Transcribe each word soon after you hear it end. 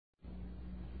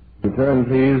Turn,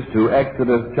 please, to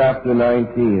Exodus chapter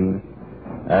 19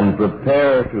 and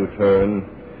prepare to turn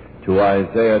to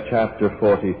Isaiah chapter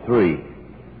 43.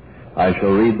 I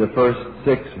shall read the first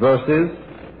 6 verses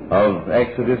of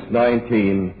Exodus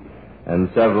 19 and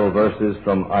several verses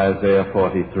from Isaiah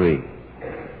 43.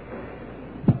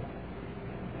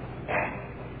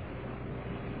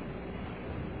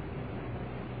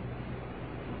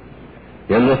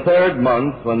 In the 3rd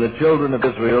month, when the children of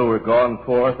Israel were gone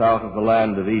forth out of the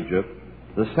land of Egypt,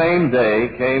 the same day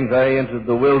came they into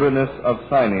the wilderness of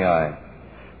Sinai.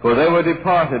 For they were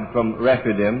departed from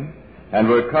Rephidim, and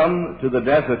were come to the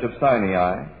desert of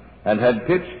Sinai, and had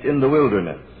pitched in the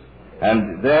wilderness.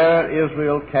 And there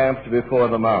Israel camped before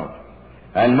the mount.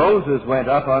 And Moses went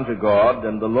up unto God,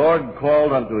 and the Lord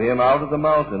called unto him out of the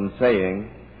mountain, saying,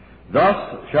 Thus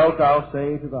shalt thou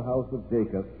say to the house of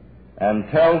Jacob, and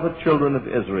tell the children of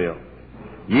Israel,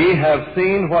 Ye have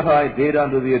seen what I did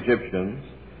unto the Egyptians,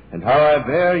 and how I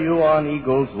bare you on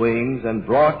eagle's wings, and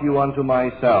brought you unto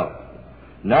myself.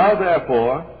 Now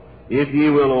therefore, if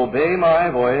ye will obey my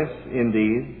voice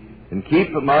indeed, and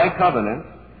keep my covenant,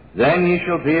 then ye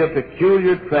shall be a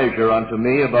peculiar treasure unto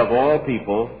me above all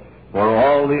people, for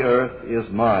all the earth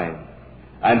is mine.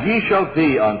 And ye shall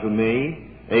be unto me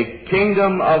a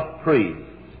kingdom of priests,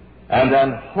 and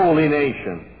an holy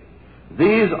nation.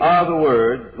 These are the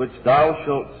words which thou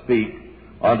shalt speak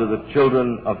unto the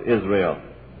children of Israel.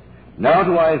 Now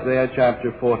to Isaiah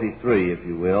chapter 43, if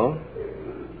you will.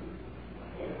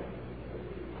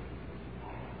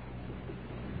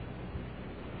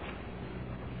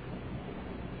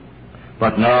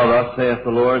 But now thus saith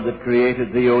the Lord that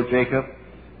created thee, O Jacob,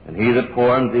 and he that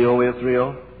formed thee, O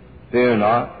Israel, fear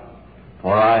not,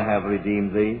 for I have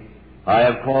redeemed thee. I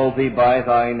have called thee by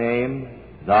thy name,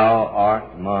 thou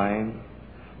art mine.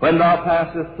 When thou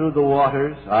passest through the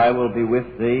waters, I will be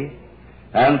with thee,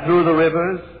 and through the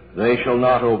rivers, they shall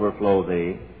not overflow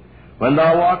thee. When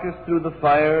thou walkest through the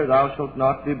fire, thou shalt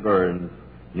not be burned,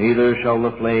 neither shall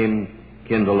the flame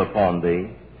kindle upon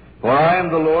thee. For I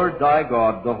am the Lord thy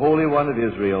God, the Holy One of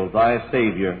Israel, thy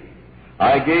Savior.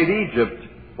 I gave Egypt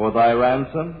for thy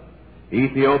ransom,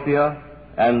 Ethiopia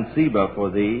and Seba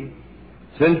for thee.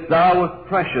 Since thou wast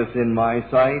precious in my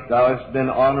sight, thou hast been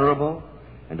honorable,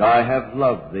 and I have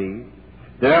loved thee.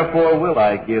 Therefore will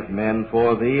I give men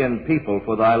for thee, and people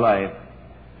for thy life.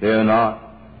 Fear not,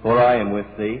 for I am with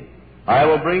thee. I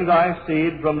will bring thy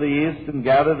seed from the east, and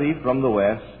gather thee from the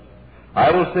west. I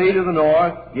will say to the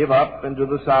north, Give up, and to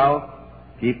the south,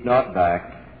 Keep not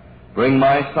back. Bring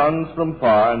my sons from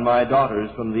far, and my daughters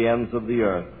from the ends of the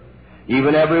earth,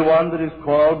 even every one that is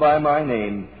called by my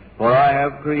name. For I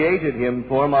have created him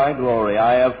for my glory.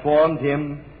 I have formed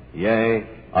him, yea,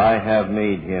 I have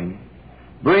made him.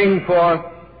 Bring forth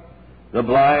the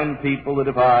blind people that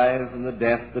have eyes, and the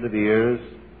deaf that have ears,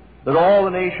 that all the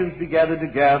nations be gathered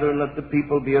together, and let the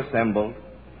people be assembled.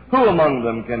 Who among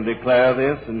them can declare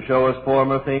this, and show us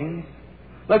former things?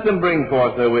 Let them bring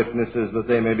forth their witnesses, that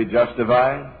they may be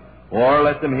justified. Or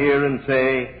let them hear and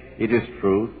say, It is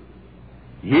truth.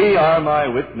 Ye are my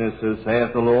witnesses,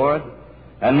 saith the Lord,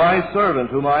 and my servant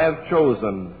whom I have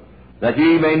chosen, that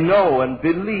ye may know and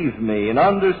believe me, and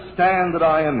understand that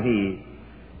I am he.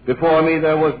 Before me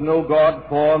there was no God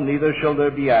formed, neither shall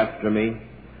there be after me.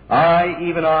 I,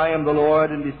 even I, am the Lord,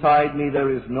 and beside me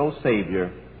there is no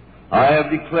Savior. I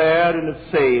have declared and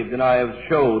have saved, and I have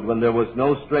showed when there was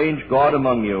no strange God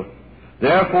among you.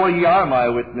 Therefore ye are my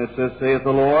witnesses, saith the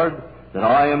Lord, that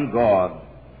I am God.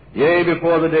 Yea,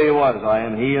 before the day was, I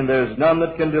am he, and there is none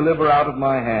that can deliver out of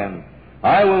my hand.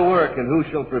 I will work, and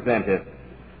who shall prevent it?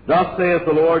 Thus saith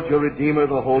the Lord, your Redeemer,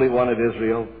 the Holy One of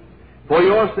Israel. For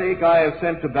your sake I have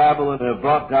sent to Babylon, and have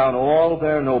brought down all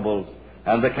their nobles,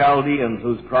 and the Chaldeans,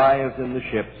 whose cry is in the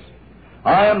ships.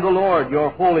 I am the Lord, your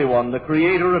Holy One, the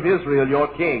Creator of Israel, your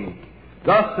King.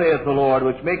 Thus saith the Lord,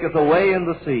 which maketh a way in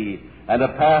the sea, and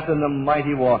a path in the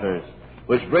mighty waters,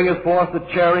 which bringeth forth the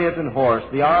chariot and horse,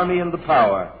 the army and the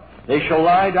power. They shall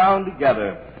lie down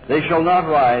together, they shall not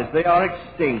rise, they are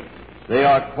extinct, they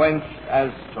are quenched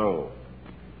as tow.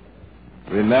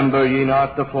 Remember ye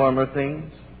not the former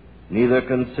things, neither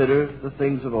consider the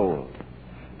things of old.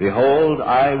 Behold,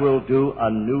 I will do a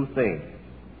new thing.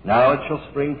 Now it shall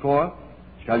spring forth.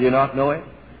 Shall you not know it?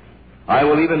 I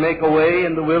will even make a way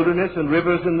in the wilderness and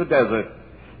rivers in the desert.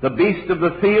 The beasts of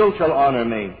the field shall honor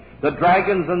me, the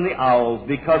dragons and the owls,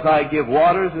 because I give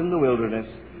waters in the wilderness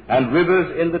and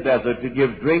rivers in the desert to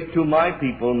give drink to my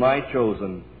people, my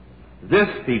chosen. This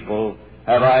people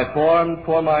have I formed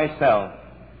for myself.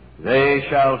 They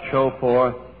shall show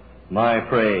forth my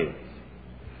praise.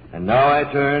 And now I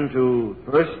turn to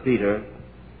 1 Peter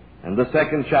and the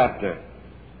 2nd chapter.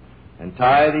 and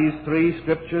tie these three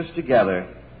scriptures together.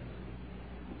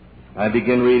 I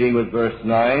begin reading with verse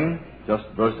 9, just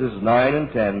verses 9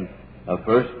 and 10 of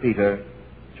 1 Peter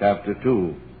chapter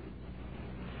 2.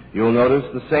 You'll notice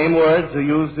the same words are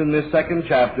used in this second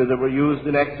chapter that were used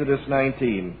in Exodus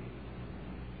 19.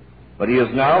 But he is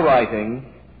now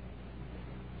writing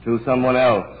to someone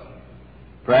else.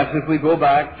 Perhaps if we go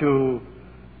back to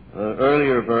the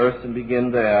earlier verse and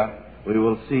begin there, we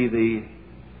will see the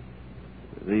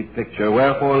picture.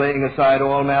 Wherefore, laying aside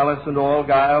all malice and all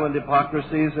guile and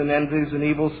hypocrisies and envies and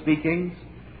evil speakings,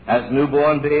 as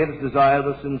newborn babes desire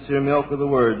the sincere milk of the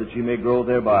word, that ye may grow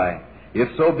thereby. If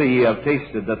so be ye have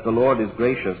tasted that the Lord is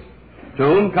gracious, to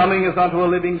whom coming is unto a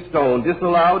living stone,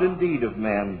 disallowed indeed of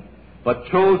men, but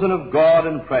chosen of God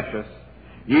and precious.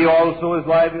 Ye also as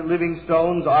living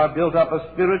stones are built up a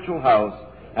spiritual house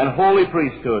and holy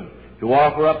priesthood, to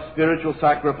offer up spiritual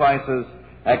sacrifices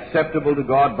acceptable to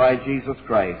God by Jesus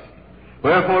Christ.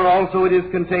 Wherefore also it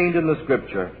is contained in the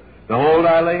Scripture, Behold,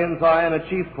 I lay in Zion a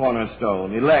chief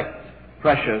cornerstone, elect,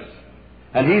 precious,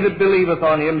 and he that believeth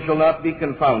on him shall not be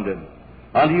confounded.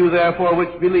 Unto you therefore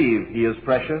which believe he is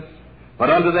precious, but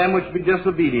unto them which be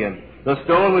disobedient, the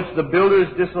stone which the builders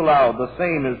disallowed, the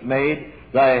same is made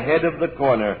the head of the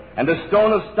corner, and a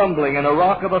stone of stumbling, and a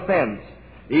rock of offense,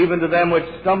 even to them which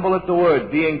stumble at the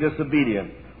word, being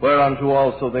disobedient, whereunto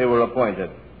also they were appointed.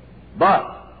 But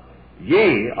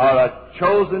ye are a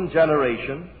chosen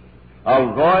generation, a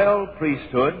royal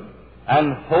priesthood,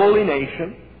 and holy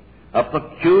nation, a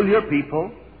peculiar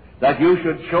people, that you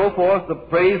should show forth the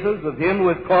praises of him who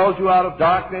hath called you out of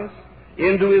darkness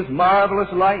into his marvelous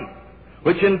light,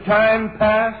 which in time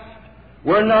past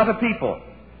were not a people,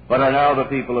 but are now the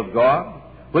people of God,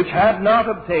 which had not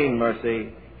obtained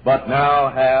mercy, but now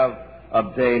have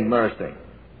obtained mercy.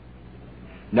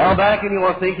 Now back in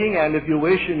your thinking, and if you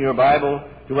wish in your Bible,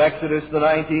 to Exodus the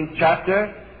 19th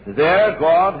chapter, there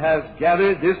God has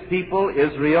gathered this people,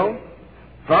 Israel,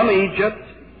 from Egypt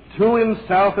to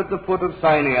himself at the foot of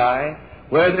Sinai,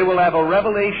 where they will have a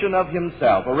revelation of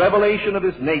himself, a revelation of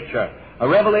his nature, a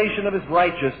revelation of his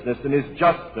righteousness and his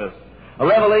justice, a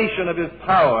revelation of his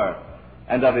power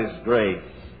and of his grace.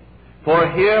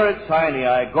 For here at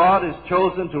Sinai, God has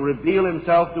chosen to reveal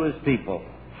himself to his people.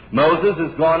 Moses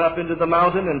has gone up into the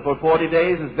mountain and for 40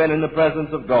 days has been in the presence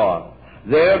of God.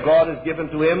 There God has given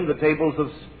to him the tables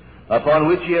upon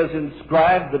which he has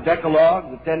inscribed the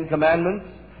Decalogue, the Ten Commandments,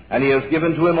 and he has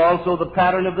given to him also the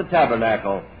pattern of the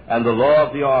tabernacle and the law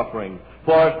of the offering.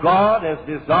 For God has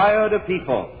desired a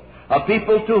people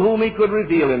to whom he could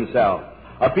reveal himself,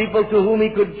 a people to whom he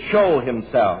could show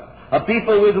himself, a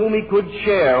people with whom he could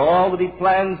share all that he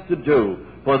plans to do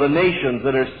for the nations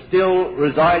that are still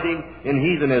residing in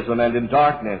heathenism and in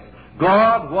darkness.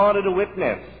 God wanted a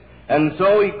witness, and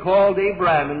so he called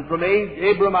Abraham, and from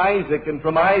Abraham Isaac, and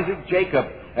from Isaac Jacob,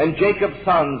 and Jacob's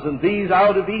sons, and these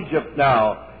out of Egypt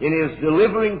now in his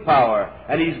delivering power,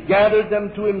 and he's gathered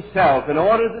them to himself in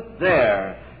order that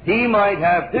there he might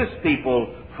have this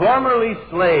people, formerly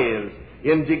slaves,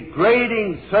 in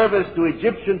degrading service to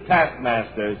Egyptian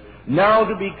taskmasters, now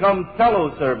to become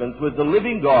fellow servants with the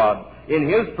living God in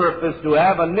his purpose to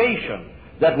have a nation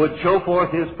that would show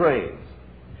forth his praise.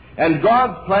 And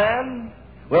God's plan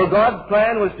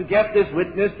was to get this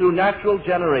witness through natural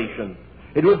generation.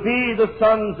 It would be the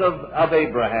sons of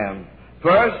Abraham.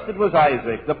 First it was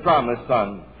Isaac, the promised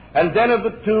son. And then of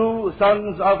the two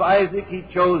sons of Isaac he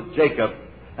chose Jacob.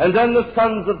 And then the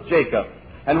sons of Jacob.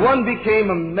 And one became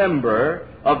a member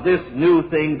of this new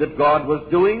thing that God was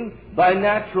doing by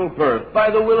natural birth, by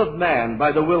the will of man,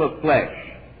 by the will of flesh.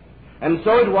 And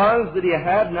so it was that he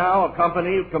had now a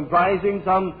company comprising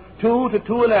some 2 to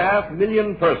 2.5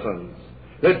 million persons.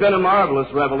 There'd been a marvelous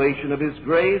revelation of his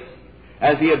grace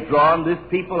as he had drawn this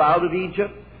people out of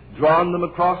Egypt, drawn them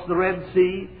across the Red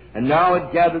Sea, and now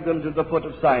had gathered them to the foot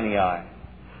of Sinai.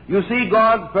 You see,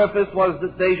 God's purpose was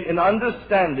that they, in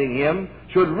understanding him,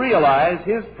 should realize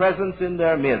his presence in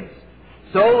their midst.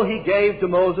 So he gave to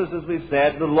Moses, as we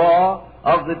said, the law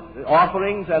of the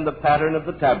offerings and the pattern of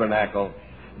the tabernacle.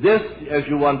 This, as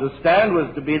you understand,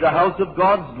 was to be the house of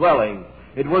God's dwelling.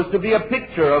 It was to be a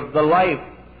picture of the life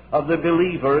of the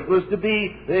believer. It was to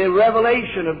be the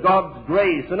revelation of God's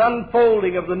grace, an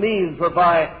unfolding of the means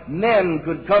whereby men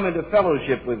could come into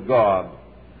fellowship with God.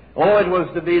 Oh, it was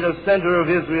to be the center of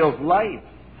Israel's life.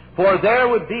 For there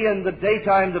would be in the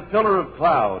daytime the pillar of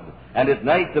cloud, and at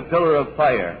night the pillar of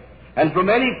fire. And from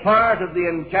any part of the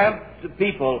encamped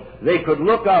people, they could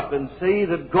look up and see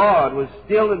that God was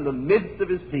still in the midst of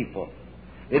his people.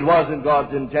 It wasn't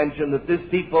God's intention that this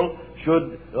people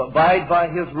should abide by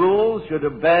his rules, should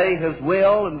obey his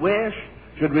will and wish,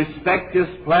 should respect his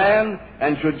plan,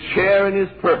 and should share in his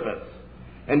purpose.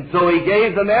 And so he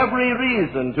gave them every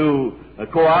reason to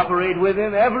cooperate with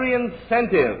him, every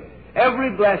incentive,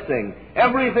 every blessing,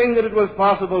 everything that it was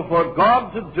possible for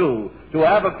God to do to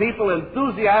have a people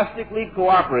enthusiastically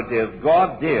cooperative.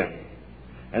 God did.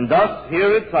 And thus,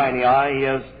 here at Sinai, he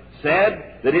has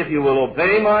said that if you will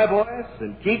obey my voice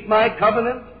and keep my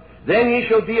covenant, then ye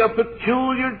shall be a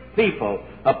peculiar people,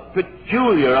 a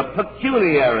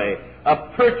pecuniary, a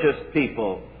purchased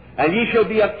people. And ye shall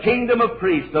be a kingdom of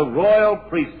priests, a royal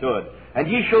priesthood. And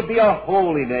ye shall be a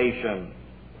holy nation.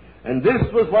 And this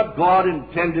was what God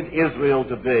intended Israel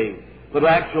to be. But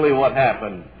actually what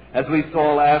happened? As we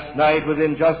saw last night,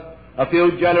 within just a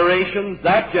few generations,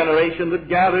 that generation that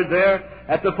gathered there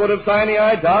at the foot of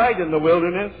Sinai died in the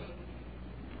wilderness.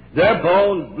 Their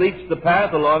bones bleached the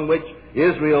path along which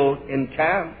Israel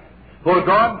encamped. For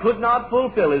God could not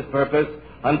fulfill his purpose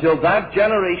until that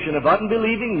generation of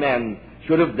unbelieving men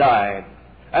should have died.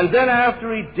 And then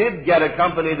after he did get a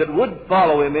company that would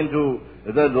follow him into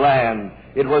the land,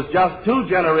 it was just 2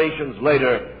 generations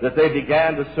later that they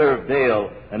began to serve Baal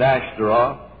and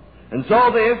Ashtaroth. And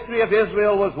so the history of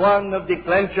Israel was one of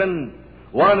declension,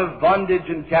 one of bondage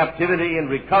and captivity and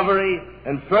recovery,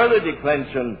 and further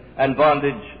declension and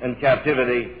bondage and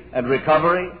captivity and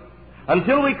recovery,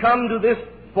 until we come to this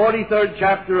 43rd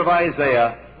chapter of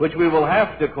Isaiah, which we will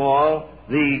have to call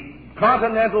the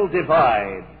continental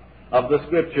divide of the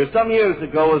Scripture. Some years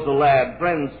ago as a lad,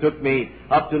 friends took me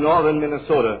up to northern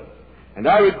Minnesota, and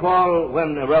I recall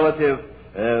when a relative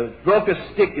broke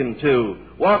a stick in two,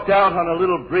 walked out on a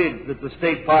little bridge that the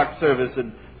State Park Service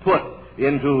had put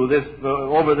into this,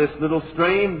 over this little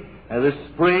stream, this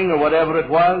spring or whatever it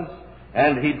was,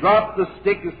 and he dropped the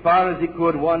stick as far as he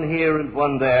could, one here and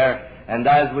one there, and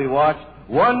as we watched,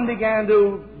 one began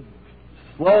to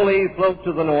slowly float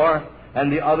to the north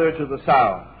and the other to the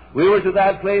south. We were to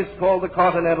that place called the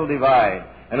Continental Divide,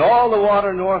 and all the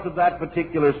water north of that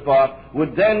particular spot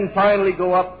would then finally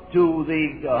go up to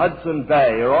the Hudson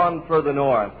Bay or on further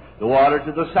north. The water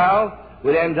to the south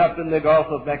would end up in the Gulf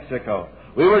of Mexico.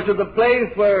 We were to the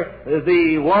place where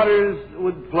the waters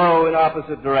would flow in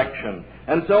opposite direction.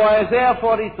 And so Isaiah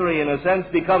 43, in a sense,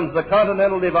 becomes the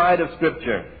continental divide of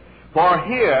Scripture. For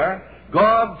here,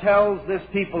 God tells this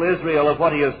people Israel of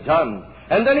what he has done.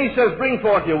 And then he says, bring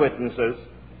forth your witnesses,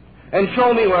 and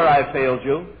show me where I failed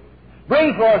you.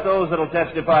 Bring forth those that will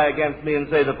testify against me and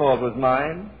say the fault was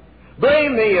mine.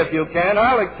 Blame me if you can.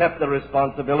 I'll accept the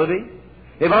responsibility.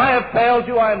 If I have failed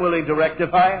you, I'm willing to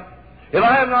rectify it. If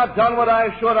I have not done what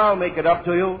I should, I'll make it up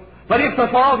to you. But if the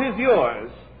fault is yours,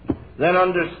 then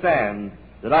understand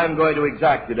that I'm going to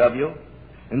exact it of you.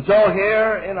 And so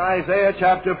here in Isaiah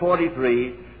chapter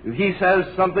 43, he says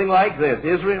something like this: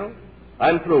 Israel,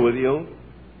 I'm through with you.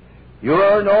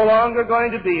 You're no longer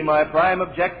going to be my prime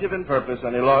objective and purpose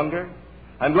any longer.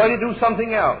 I'm going to do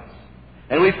something else.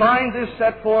 And we find this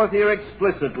set forth here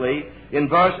explicitly in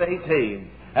verse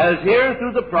 18. As here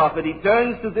through the prophet he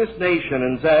turns to this nation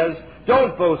and says,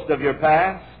 don't boast of your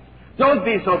past. Don't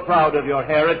be so proud of your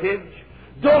heritage.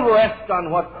 Don't rest on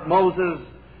what Moses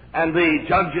and the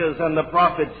judges and the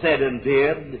prophets said and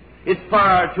did. It's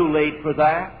far too late for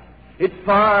that. It's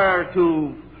far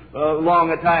too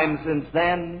long a time since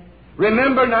then.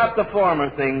 Remember not the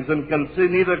former things, and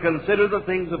neither consider the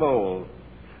things of old.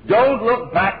 Don't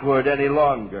look backward any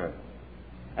longer.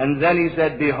 And then he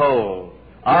said, behold,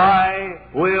 I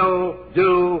will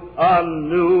do a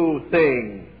new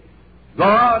thing.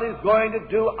 God is going to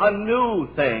do a new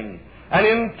thing, an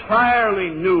entirely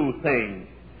new thing.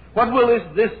 What will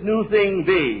this new thing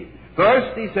be?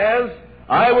 First, he says,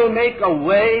 I will make a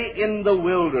way in the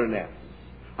wilderness.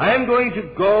 I am going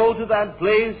to go to that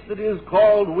place that is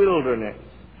called wilderness,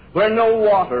 where no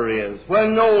water is, where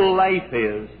no life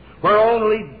is, where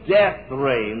only death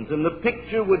reigns. And the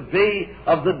picture would be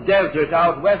of the desert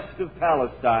out west of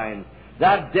Palestine,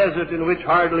 that desert in which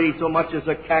hardly so much as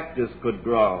a cactus could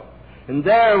grow. And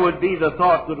there would be the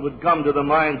thought that would come to the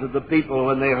minds of the people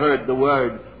when they heard the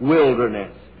word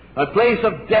wilderness. A place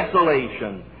of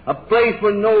desolation, a place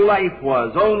where no life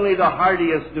was. Only the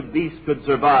hardiest of beasts could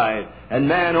survive, and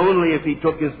man only if he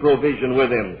took his provision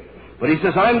with him. But he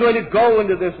says, I'm going to go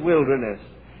into this wilderness,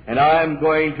 and I'm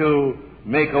going to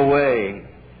make a way,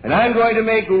 and I'm going to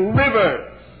make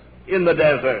rivers in the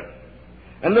desert.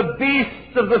 And the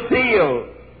beasts of the field,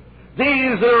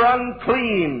 these are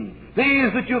unclean,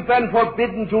 these that you've been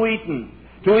forbidden to eat,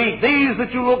 these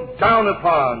that you look down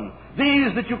upon,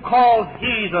 these that you call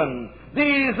heathen,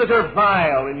 these that are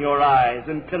vile in your eyes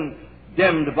and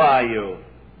condemned by you,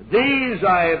 these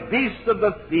beasts of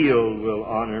the field will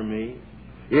honor me.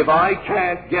 if I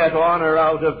can't get honor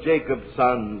out of Jacob's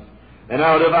sons, and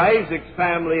out of Isaac's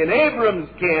family and Abram's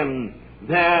kin,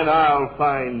 then I'll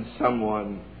find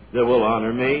someone that will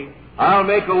honor me. I'll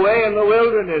make a way in the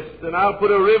wilderness, and I'll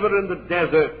put a river in the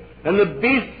desert, and the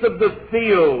beasts of the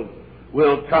field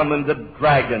will come, and the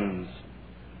dragons,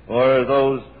 or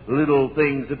those little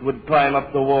things that would climb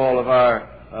up the wall of our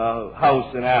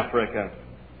house in Africa,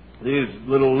 these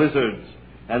little lizards,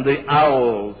 and the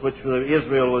owls, which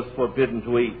Israel was forbidden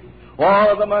to eat.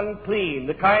 All of them unclean,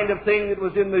 the kind of thing that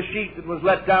was in the sheet that was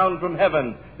let down from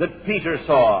heaven that Peter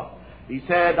saw. He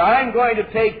said, I'm going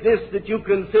to take this that you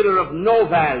consider of no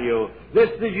value, this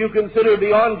that you consider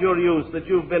beyond your use, that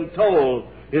you've been told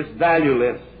is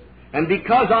valueless. And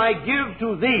because I give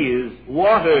to these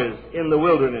waters in the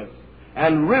wilderness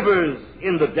and rivers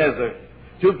in the desert,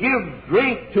 to give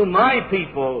drink to my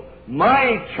people,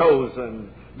 my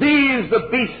chosen, these the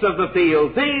beasts of the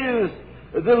field, these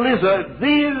the lizards,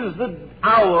 these the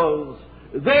owls,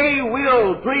 they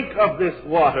will drink of this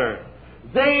water.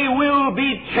 They will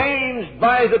be changed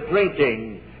by the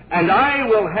drinking, and I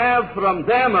will have from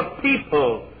them a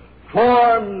people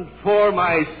formed for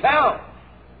myself.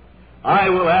 I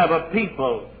will have a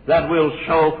people that will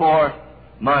show forth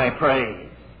my praise.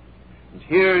 And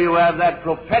here you have that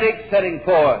prophetic setting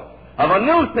forth of a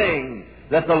new thing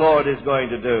that the Lord is going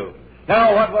to do.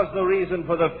 Now, what was the reason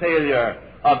for the failure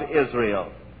of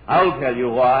Israel? I'll tell you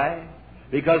why.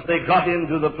 Because they got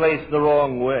into the place the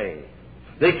wrong way.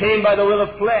 They came by the will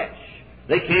of flesh.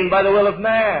 They came by the will of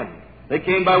man. They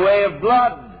came by way of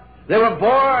blood. They were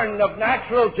born of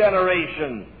natural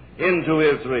generation into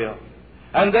Israel.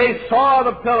 And they saw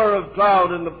the pillar of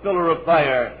cloud and the pillar of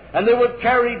fire, and they were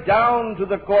carried down to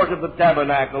the court of the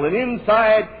tabernacle, and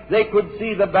inside they could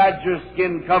see the badger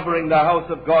skin covering the house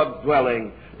of God's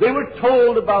dwelling. They were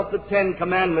told about the 10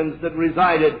 Commandments that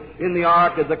resided in the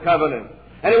Ark of the Covenant,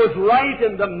 and it was right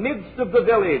in the midst of the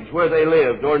village where they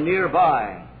lived, or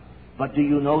nearby. But do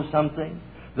you know something?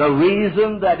 The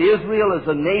reason that Israel as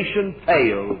a nation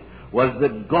failed was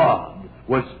that God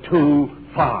was too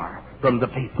far from the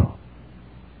people.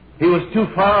 He was too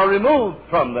far removed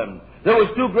from them. There was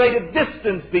too great a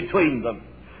distance between them.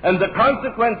 And the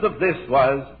consequence of this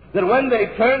was that when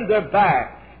they turned their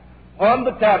back on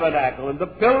the tabernacle and the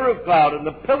pillar of cloud and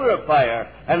the pillar of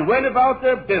fire and went about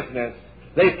their business,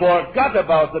 they forgot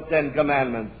about the 10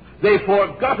 Commandments. They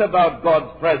forgot about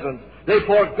God's presence. They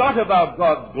forgot about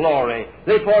God's glory.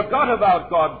 They forgot about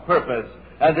God's purpose.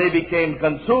 And they became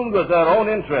consumed with their own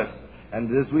interests. And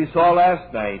as we saw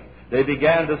last night, they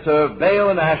began to serve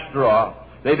Baal and Ashtaroth.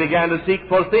 They began to seek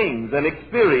for things and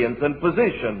experience and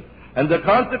position. And the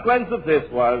consequence of this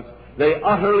was they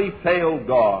utterly failed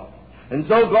God. And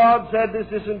so God said, this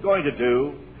isn't going to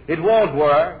do. It won't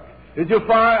work.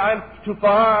 I'm too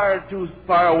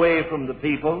far away from the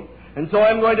people. And so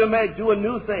I'm going to do a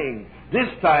new thing. This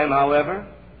time, however,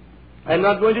 I'm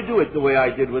not going to do it the way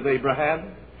I did with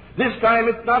Abraham. This time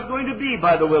it's not going to be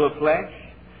by the will of flesh.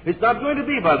 It's not going to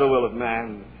be by the will of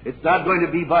man. It's not going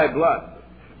to be by blood.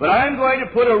 But I'm going to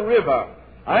put a river.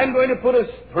 I'm going to put a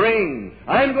spring.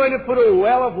 I'm going to put a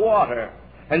well of water.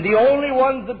 And the only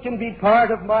ones that can be part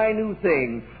of my new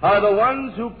thing are the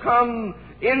ones who come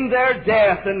in their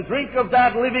death and drink of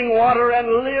that living water and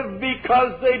live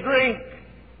because they drink.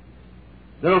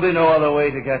 There will be no other way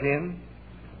to get in,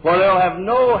 for they'll have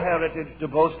no heritage to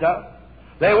boast of.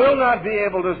 They will not be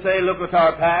able to say, look at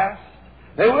our past.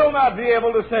 They will not be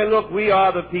able to say, look, we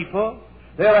are the people.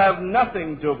 They'll have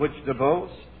nothing to which to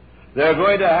boast. They're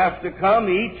going to have to come,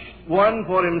 each one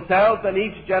for himself and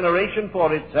each generation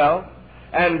for itself,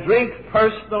 and drink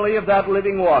personally of that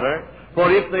living water,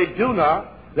 for if they do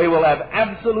not, they will have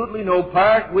absolutely no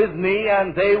part with me,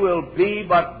 and they will be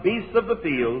but beasts of the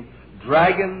field,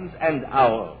 dragons and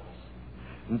owls.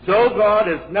 And so God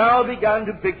has now begun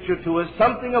to picture to us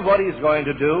something of what He's going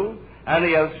to do, and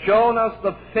He has shown us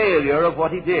the failure of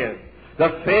what He did.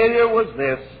 The failure was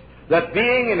this, that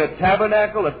being in a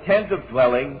tabernacle, a tent of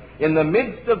dwelling, in the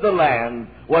midst of the land,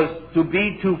 was to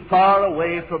be too far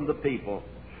away from the people.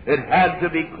 It had to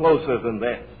be closer than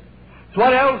this. So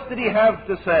what else did He have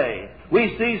to say?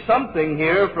 We see something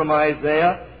here from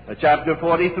Isaiah chapter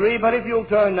 43, but if you'll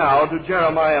turn now to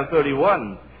Jeremiah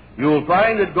 31, you'll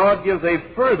find that God gives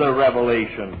a further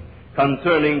revelation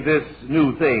concerning this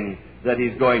new thing that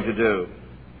He's going to do.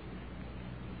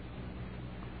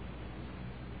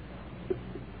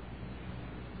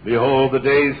 Behold, the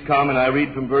days come, and I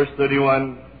read from verse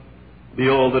 31,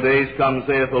 Behold, the days come,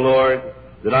 saith the Lord,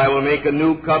 that I will make a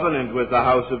new covenant with the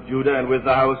house of Judah and with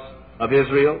the house of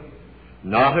Israel,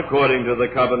 not according to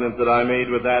the covenant that I made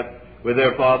with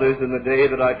their fathers in the day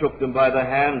that I took them by the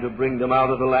hand to bring them out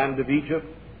of the land of Egypt,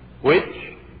 which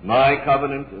my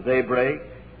covenant they break,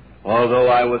 although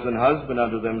I was an husband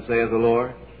unto them, saith the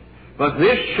Lord. But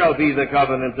this shall be the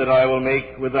covenant that I will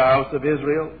make with the house of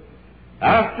Israel.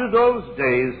 After those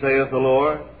days, saith the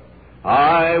Lord,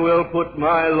 I will put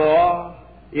my law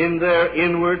in their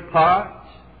inward parts,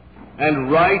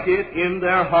 and write it in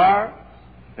their hearts,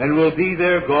 and will be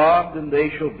their God, and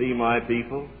they shall be my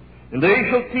people. And they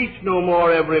shall teach no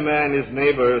more every man his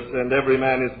neighbor, and every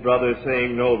man his brother,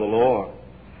 saying, Know the Lord.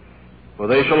 For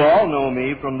they shall all know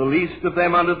me, from the least of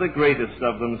them unto the greatest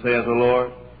of them, saith the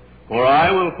Lord. For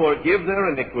I will forgive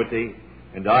their iniquity,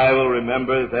 and I will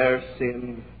remember their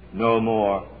sin no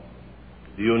more.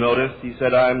 Do you notice? He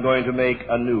said, I am going to make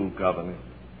a new covenant.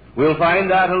 We'll find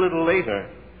that a little later,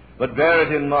 but bear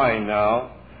it in mind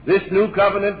now. This new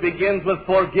covenant begins with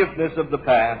forgiveness of the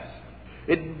past.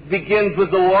 It begins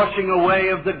with the washing away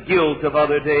of the guilt of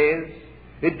other days.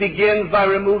 It begins by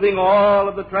removing all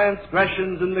of the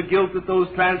transgressions and the guilt that those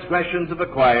transgressions have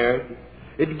acquired.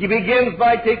 It begins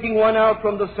by taking one out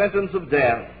from the sentence of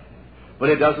death. But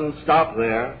it doesn't stop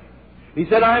there. He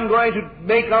said, I'm going to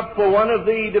make up for one of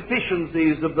the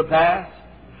deficiencies of the past.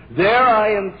 There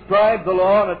I inscribe the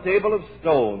law on a table of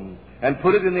stone and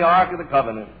put it in the Ark of the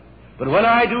Covenant. But when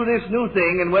I do this new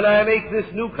thing and when I make this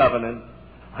new covenant,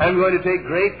 I'm going to take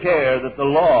great care that the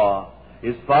law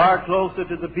is far closer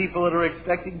to the people that are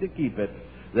expecting to keep it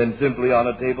than simply on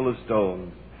a table of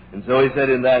stone. And so he said,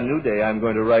 in that new day, I'm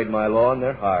going to write my law in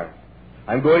their heart.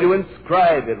 I'm going to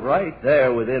inscribe it right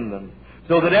there within them,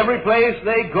 so that every place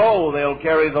they go, they'll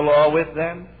carry the law with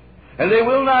them. And they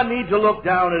will not need to look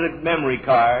down at a memory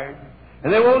card,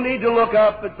 and they won't need to look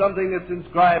up at something that's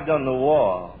inscribed on the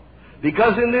wall.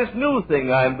 Because in this new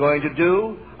thing I'm going to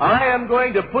do, I am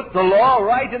going to put the law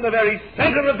right in the very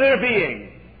center of their being.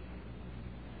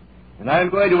 And I'm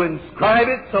going to inscribe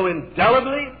it so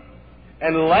indelibly,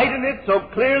 enlighten it so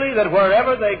clearly that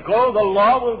wherever they go, the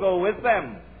law will go with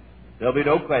them. There'll be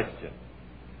no question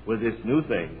with this new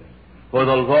thing, for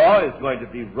the law is going to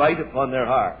be right upon their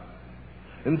heart.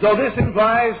 And so this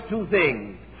implies two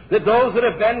things: that those that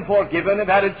have been forgiven have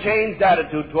had a changed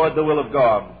attitude toward the will of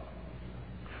God.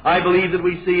 I believe that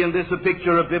we see in this a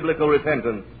picture of biblical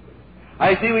repentance.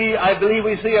 I believe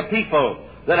we see a people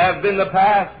that have in the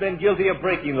past been guilty of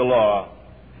breaking the law.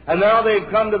 And now they've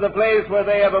come to the place where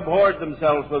they have abhorred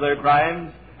themselves for their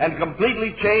crimes and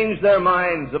completely changed their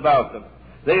minds about them.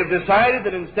 They have decided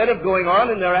that instead of going on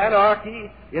in their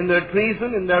anarchy, in their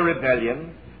treason, in their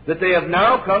rebellion, that they have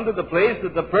now come to the place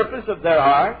that the purpose of their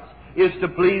hearts is to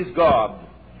please God.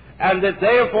 And that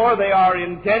therefore they are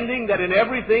intending that in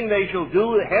everything they shall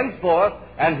do henceforth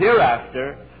and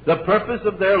hereafter, the purpose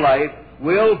of their life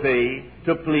will be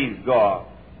to please God.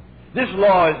 This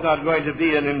law is not going to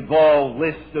be an involved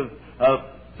list of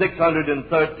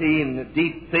 613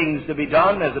 deep things to be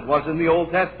done, as it was in the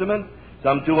Old Testament.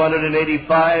 Some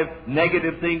 285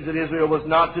 negative things that Israel was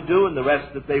not to do, and the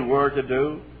rest that they were to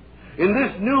do. In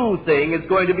this new thing, it's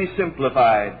going to be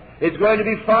simplified. It's going to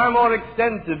be far more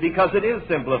extensive because it is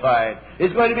simplified.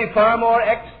 It's going to be far more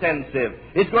extensive.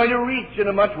 It's going to reach in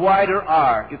a much wider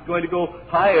arc. It's going to go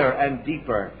higher and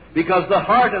deeper because the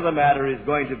heart of the matter is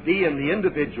going to be in the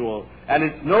individual, and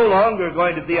it's no longer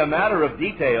going to be a matter of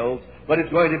details, but it's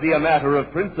going to be a matter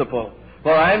of principle.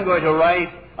 For I am going to write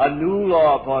a new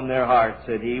law upon their hearts,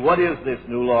 said he. What is this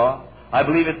new law? I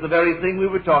believe it's the very thing we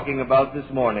were talking about this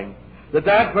morning.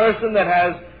 That person that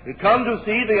has come to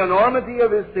see the enormity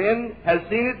of his sin has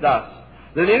seen it thus,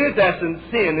 that in its essence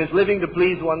sin is living to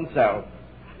please oneself.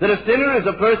 That a sinner is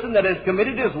a person that has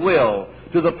committed his will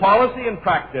to the policy and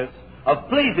practice of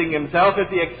pleasing himself at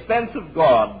the expense of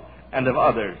God and of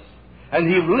others. And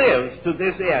he lives to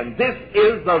this end. This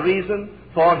is the reason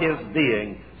for his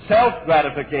being.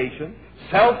 Self-gratification,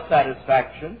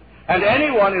 self-satisfaction. And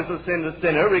anyone is a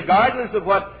sinner, regardless of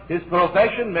what his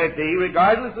profession may be,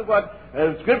 regardless of what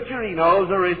Scripture he knows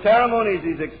or his ceremonies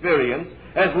he's experienced,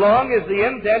 as long as the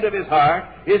intent of his heart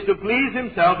is to please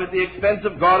himself at the expense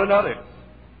of God and others.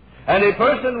 And a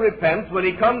person repents when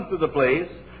he comes to the place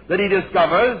that he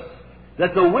discovers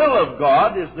that the will of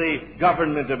God is the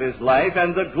government of his life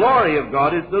and the glory of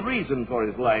God is the reason for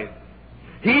his life.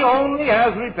 He only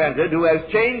has repented who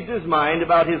has changed his mind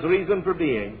about his reason for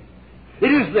being. It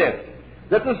is this,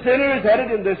 that the sinner is headed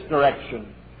in this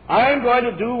direction. I am going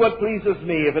to do what pleases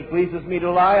me. If it pleases me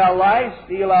to lie, I'll lie.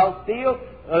 Steal, I'll steal.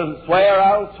 Swear,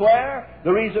 I'll swear.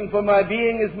 The reason for my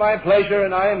being is my pleasure,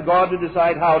 and I am God to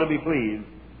decide how to be pleased.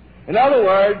 In other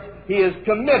words, he is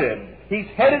committed. He's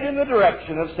headed in the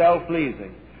direction of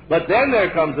self-pleasing. But then there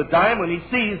comes a time when he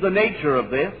sees the nature of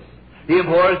this. He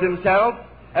abhors himself,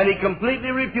 and he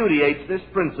completely repudiates this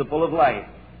principle of life.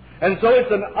 And so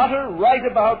it's an utter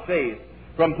right-about face,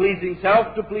 from pleasing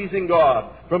self to pleasing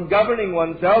God, from governing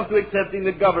oneself to accepting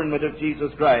the government of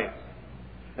Jesus Christ.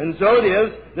 And so it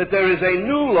is that there is a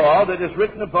new law that is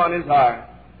written upon his heart.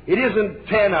 It isn't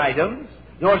 10 items,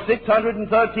 nor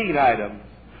 613 items,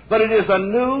 but it is a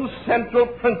new central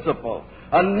principle,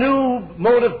 a new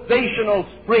motivational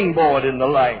springboard in the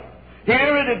life.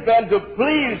 Here it had been to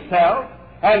please self,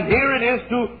 and here it is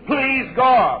to please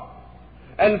God.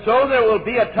 And so there will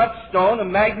be a touchstone, a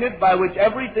magnet by which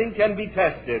everything can be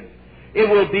tested. It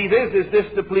will be this: is this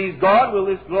to please God? Will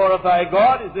this glorify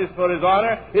God? Is this for His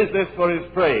honor? Is this for His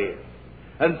praise?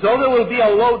 And so there will be a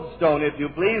lodestone, if you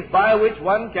please, by which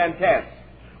one can test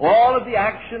all of the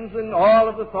actions and all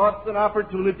of the thoughts and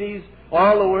opportunities,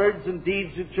 all the words and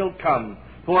deeds that shall come.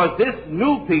 For this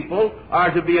new people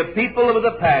are to be a people of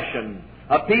the passion,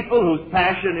 a people whose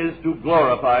passion is to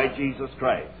glorify Jesus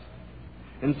Christ.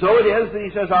 And so it is that he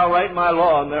says, I'll write my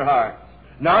law in their hearts.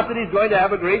 Not that he's going to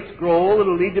have a great scroll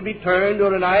that'll need to be turned,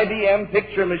 or an IBM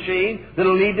picture machine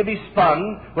that'll need to be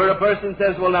spun, where a person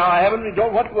says, well, now,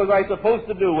 what was I supposed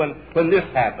to do when this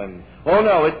happened? Oh,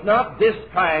 no, it's not this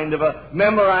kind of a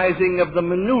memorizing of the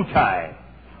minutiae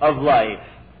of life,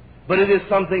 but it is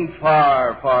something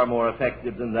far, far more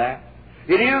effective than that.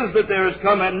 It is that there has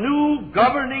come a new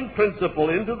governing principle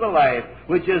into the life,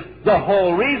 which is the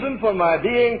whole reason for my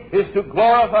being is to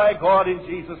glorify God in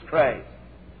Jesus Christ.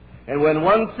 And when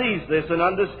one sees this and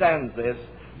understands this,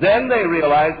 then they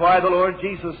realize why the Lord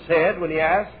Jesus said, when he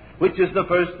asked, which is the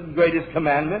first and greatest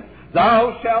commandment,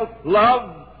 thou shalt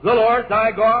love the Lord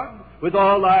thy God with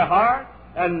all thy heart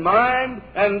and mind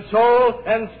and soul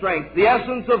and strength. The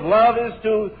essence of love is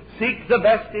to seek the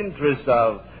best interest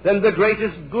of, and the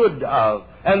greatest good of,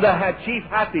 and the chief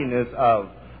happiness of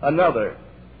another.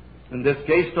 In this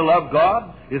case, to love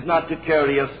God is not to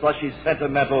carry a slushy,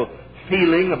 sentimental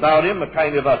feeling about Him, a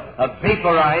kind of a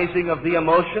vaporizing of the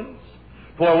emotions.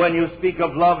 For when you speak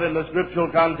of love in the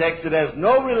scriptural context, it has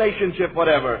no relationship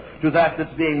whatever to that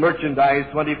that's being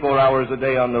merchandised 24 hours a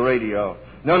day on the radio.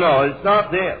 No, it's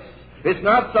not this. It's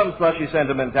not some slushy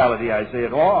sentimentality, I say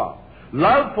at all.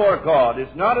 Love for God is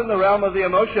not in the realm of the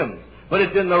emotions, but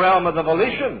it's in the realm of the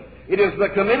volition. It is the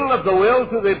committal of the will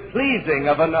to the pleasing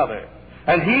of another.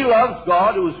 And he loves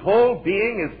God, whose whole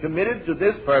being is committed to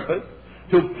this purpose,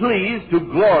 to please, to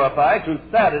glorify, to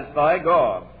satisfy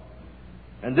God.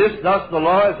 And this, thus, the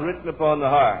law is written upon the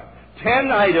heart.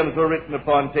 10 items were written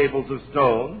upon tables of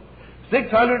stone.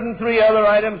 603 other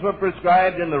items were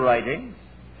prescribed in the writings.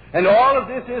 And all of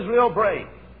this Israel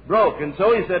broke. And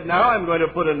so he said, now I'm going to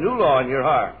put a new law in your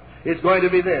heart. It's going to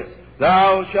be this: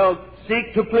 thou shalt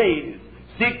seek to please,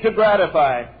 seek to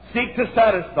gratify, seek to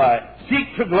satisfy,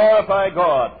 seek to glorify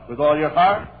God with all your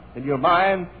heart and your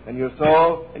mind and your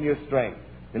soul and your strength.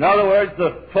 In other words,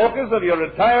 the focus of your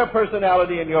entire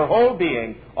personality and your whole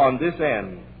being on this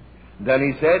end. Then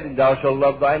he said, and thou shalt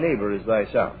love thy neighbor as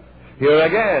thyself. Here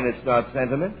again, it's not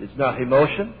sentiment, it's not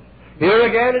emotion. Here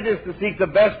again, it is to seek the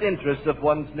best interests of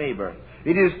one's neighbor.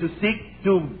 It is to seek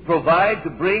to provide, to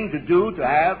bring, to do, to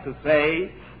have, to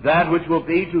say that which will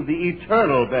be to the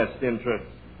eternal best interests.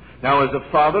 Now, as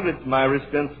a father, it's my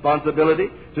responsibility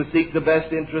to seek the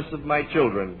best interests of my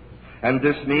children. And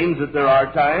this means that there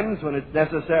are times when it's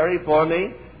necessary for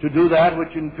me to do that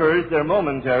which incurs their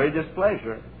momentary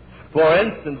displeasure. For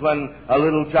instance, when a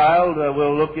little child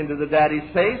will look into the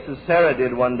daddy's face, as Sarah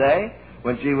did one day,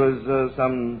 when she was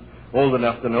old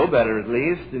enough to know better at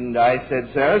least, and I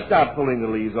said, Sarah, stop pulling the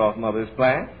leaves off Mother's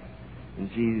plant. And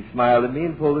she smiled at me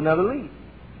and pulled another leaf.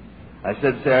 I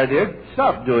said, Sarah, dear,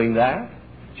 stop doing that.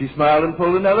 She smiled and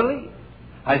pulled another leaf.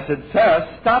 I said,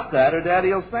 Sarah, stop that or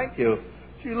Daddy will spank you.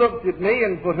 She looked at me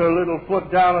and put her little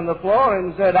foot down on the floor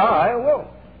and said, I won't.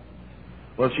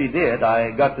 Well, she did.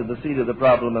 I got to the seat of the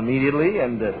problem immediately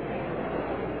and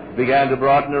began to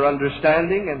broaden her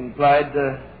understanding and applied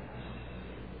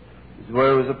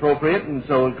where it was appropriate, and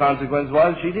so the consequence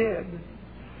was she did.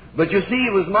 But you see,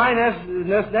 it was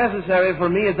necessary for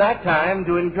me at that time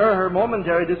to incur her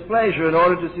momentary displeasure in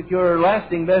order to secure her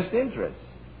lasting best interests.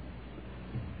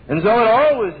 And so it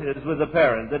always is with a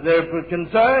parent, that their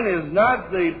concern is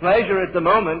not the pleasure at the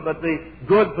moment, but the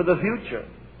good for the future.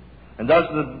 And thus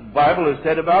the Bible has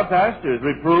said about pastors,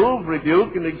 reprove,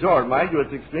 rebuke, and exhort. Mind you,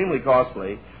 it's extremely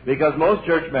costly, because most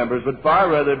church members would far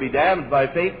rather be damned by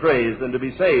faint praise than to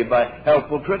be saved by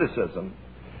helpful criticism.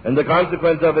 And the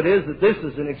consequence of it is that this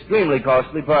is an extremely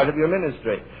costly part of your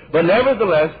ministry. But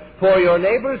nevertheless, for your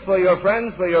neighbors, for your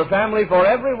friends, for your family, for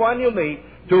everyone you meet,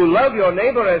 to love your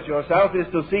neighbor as yourself is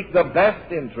to seek the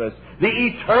best interest, the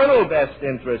eternal best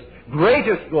interest,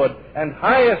 greatest good, and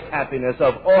highest happiness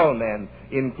of all men,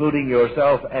 including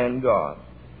yourself and God.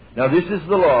 Now, this is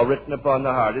the law written upon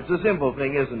the heart. It's a simple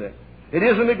thing, isn't it? It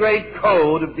isn't a great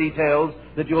code of details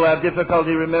that you'll have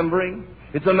difficulty remembering.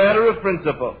 It's a matter of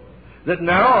principle. That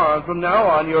from now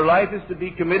on, your life is to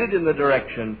be committed in the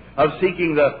direction of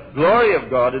seeking the glory of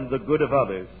God and the good of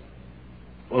others.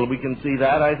 Well, we can see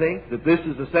that, I think, that this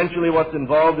is essentially what's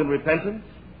involved in repentance.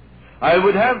 I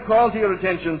would have called to your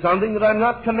attention something that I'm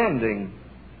not commending.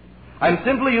 I'm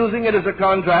simply using it as a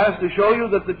contrast to show you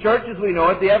that the church as we know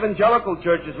it, the evangelical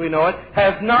church as we know it,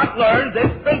 has not learned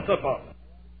this principle.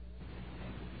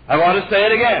 I want to say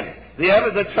it again.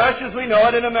 The church as we know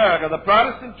it in America, the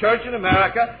Protestant church in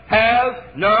America, has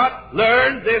not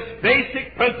learned this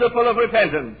basic principle of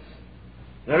repentance.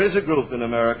 There is a group in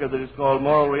America that is called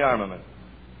moral rearmament.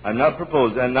 I'm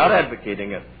not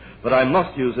advocating it, but I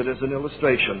must use it as an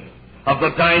illustration of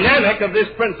the dynamic of this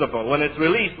principle when it's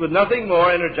released with nothing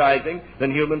more energizing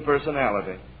than human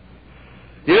personality.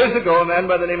 Years ago, a man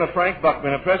by the name of Frank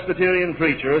Buckman, a Presbyterian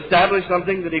preacher, established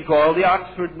something that he called the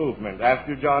Oxford Movement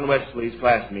after John Wesley's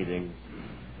class meeting.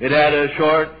 It had a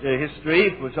short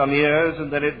history for some years,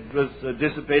 and then it was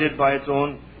dissipated by its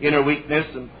own inner weakness,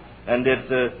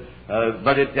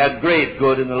 but it had great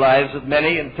good in the lives of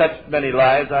many and touched many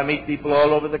lives. I meet people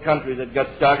all over the country that got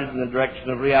started in the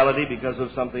direction of reality because of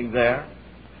something there.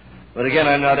 But again,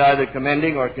 I'm not either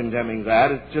commending or condemning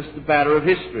that. It's just a matter of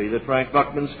history that Frank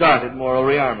Buckman started moral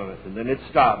rearmament, and then it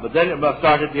stopped. But then it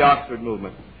started the Oxford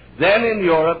Movement. Then in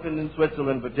Europe, and in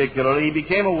Switzerland particularly, he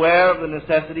became aware of the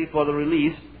necessity for the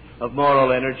release of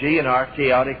moral energy in our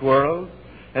chaotic world.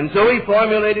 And so he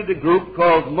formulated a group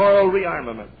called Moral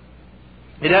Rearmament.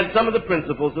 It had some of the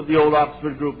principles of the old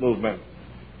Oxford group movement,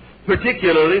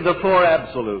 particularly the four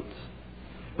absolutes.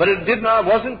 But it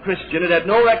wasn't Christian. It had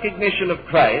no recognition of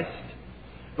Christ.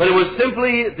 But it was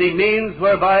simply the means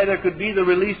whereby there could be the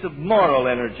release of moral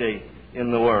energy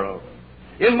in the world.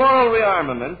 In moral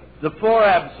rearmament, the four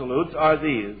absolutes are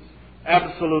these: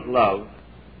 absolute love,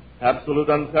 absolute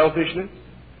unselfishness,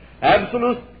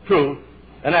 absolute truth,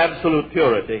 and absolute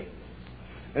purity.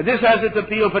 And this has its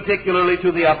appeal particularly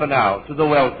to the up and out, to the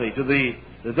wealthy, to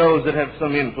those that have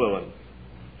some influence.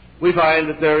 We find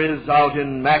that there is out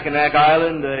in Mackinac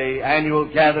Island an annual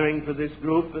gathering for this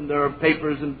group, and there are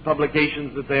papers and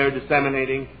publications that they are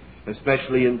disseminating,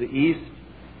 especially in the East.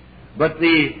 But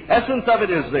the essence of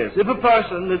it is this: if a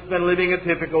person that's been living a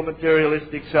typical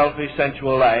materialistic, selfish,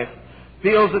 sensual life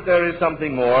feels that there is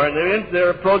something more, and they're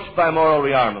approached by moral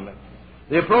rearmament,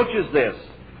 the approach is this: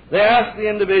 they ask the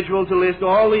individual to list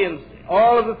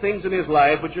all of the things in his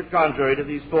life which are contrary to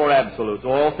these four absolutes: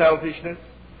 all selfishness,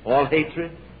 all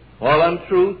hatred, all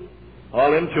untruth,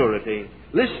 all impurity.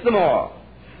 List them all.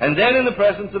 And then in the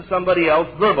presence of somebody else,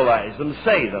 verbalize them,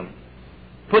 say them.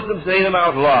 Say them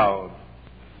out loud.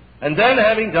 And then,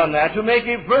 having done that, to make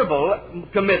a verbal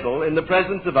committal in the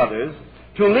presence of others,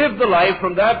 to live the life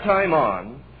from that time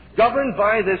on, governed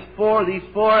by these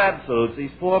four absolutes,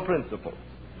 these four principles.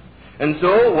 And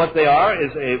so what they are is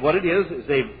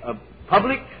a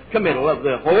public committal of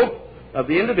the hope of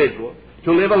the individual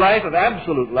to live a life of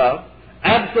absolute love,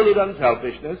 absolute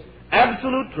unselfishness,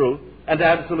 absolute truth, and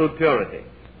absolute purity.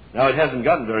 Now, it hasn't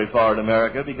gotten very far in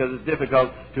America because it's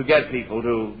difficult to get people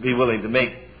to be willing to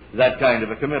make that kind of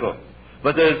a committal.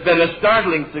 But there's been a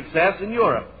startling success in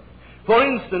Europe. For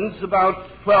instance, about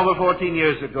 12 or 14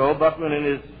 years ago, Buckman and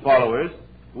his followers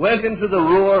went into the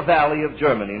Ruhr Valley of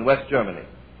Germany, in West Germany.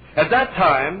 At that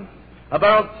time,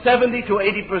 about 70 to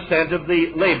 80% of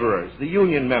the laborers, the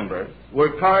union members,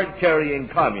 were card-carrying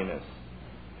communists.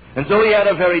 And so he had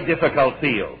a very difficult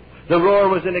field. The Ruhr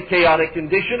was in a chaotic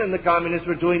condition, and the communists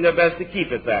were doing their best to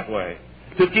keep it that way,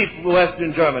 to keep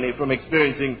Western Germany from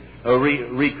experiencing a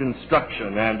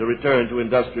reconstruction and a return to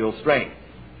industrial strength.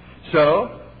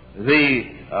 So,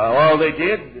 all they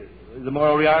did, the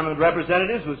moral rearmament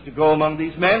representatives, was to go among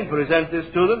these men, present this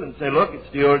to them, and say, look, it's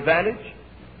to your advantage.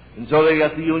 And so they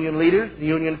got the union leaders, the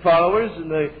union followers, and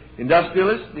the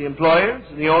industrialists, the employers,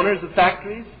 and the owners of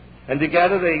factories, and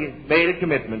together they made a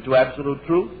commitment to absolute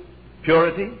truth,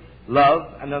 purity, love,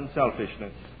 and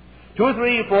unselfishness. 2 or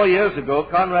 3 or 4 years ago,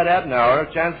 Konrad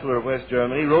Adenauer, Chancellor of West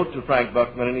Germany, wrote to Frank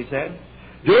Buckman, and he said,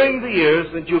 during the years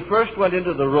since you first went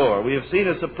into the Ruhr, we have seen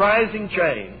a surprising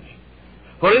change.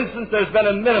 For instance, there's been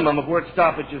a minimum of work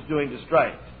stoppages due to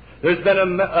strikes. There's been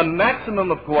a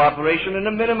maximum of cooperation and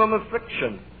a minimum of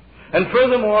friction. And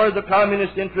furthermore, the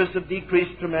communist interests have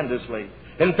decreased tremendously.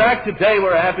 In fact, today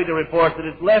we're happy to report that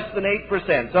it's less than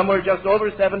 8%, somewhere just over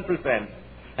 7%,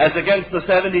 as against the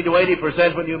 70 to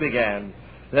 80% when you began,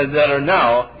 that are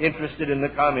now interested in the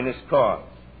communist cause.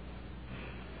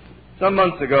 Some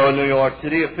months ago in New York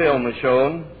City, a film was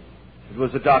shown. It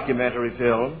was a documentary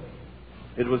film.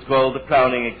 It was called the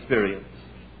Crowning Experience.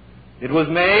 It was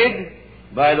made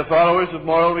by the followers of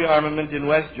moral rearmament in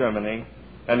West Germany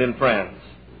and in France.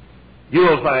 You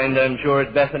will find, I'm sure,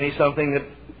 at Bethany something that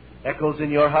echoes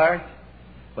in your heart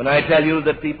when I tell you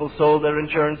that people sold their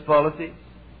insurance policies,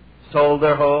 sold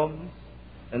their homes,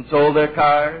 and sold their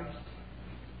cars,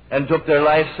 and took their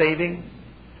life savings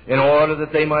in order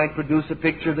that they might produce a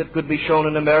picture that could be shown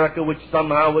in America which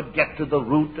somehow would get to the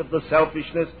root of the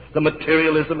selfishness, the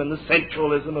materialism, and the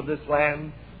sensualism of this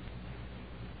land.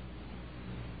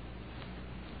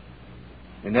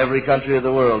 In every country of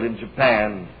the world, in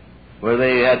Japan, where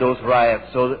they had those riots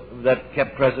that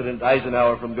kept President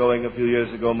Eisenhower from going a few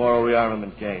years ago, moral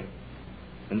rearmament came.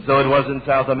 And so it was in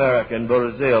South America, in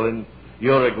Brazil, in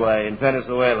Uruguay, in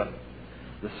Venezuela.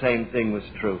 The same thing was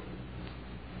true.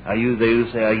 You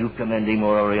say, are you commending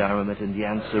moral rearmament? And the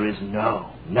answer is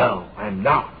no, I'm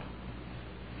not.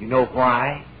 You know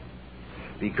why?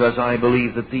 Because I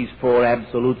believe that these four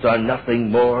absolutes are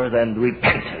nothing more than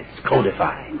repentance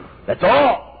codified. That's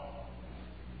all.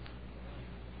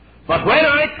 But when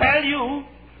I tell you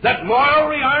that moral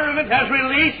rearmament has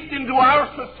released into our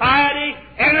society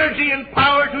energy and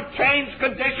power to change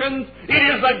conditions,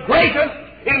 it is the greatest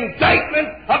indictment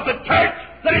of the church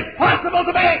that it's possible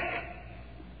to make.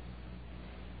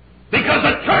 Because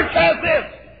the church has this,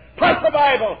 plus the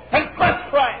Bible, and plus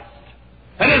Christ,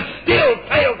 and has still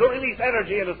failed to release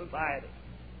energy into society.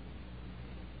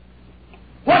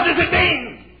 What does it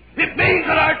mean? It means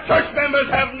that our church members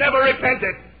have never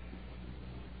repented.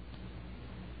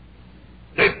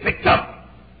 They've picked up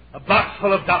a box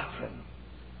full of doctrine.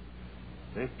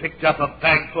 They've picked up a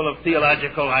bag full of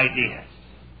theological ideas.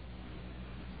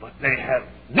 But they have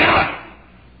never,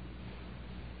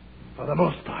 for the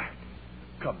most part,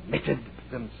 committed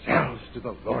themselves to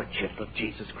the Lordship of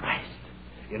Jesus Christ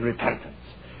in repentance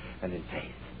and in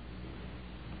faith.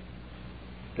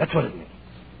 That's what it means.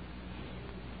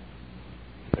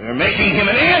 They're making him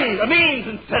an end, a means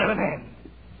instead of an end.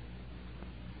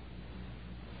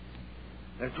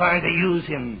 They're trying to use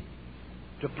him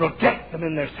to protect them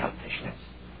in their selfishness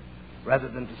rather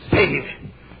than to save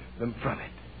them from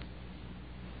it.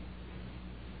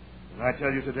 And I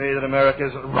tell you today that America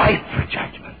is ripe for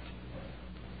judgment.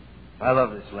 I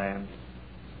love this land.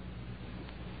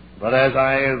 But as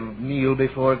I kneel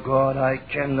before God, I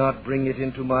cannot bring it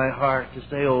into my heart to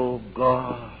say, oh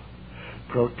God,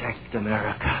 protect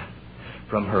America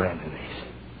from her enemies.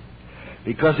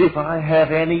 Because if I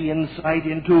have any insight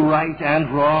into right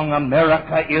and wrong,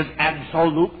 America is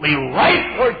absolutely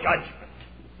ripe for judgment.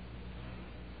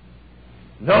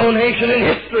 No nation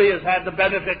in history has had the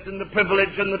benefits and the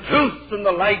privilege and the truth and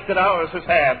the light that ours has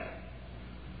had.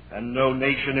 And no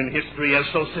nation in history has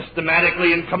so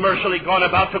systematically and commercially gone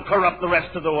about to corrupt the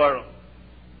rest of the world.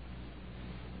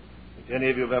 If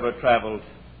any of you have ever traveled,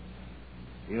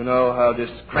 you know how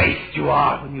disgraced you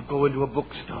are when you go into a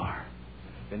bookstore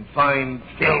and find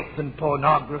filth and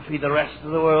pornography the rest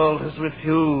of the world has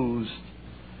refused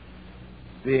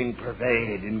being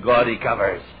purveyed in gaudy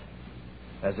covers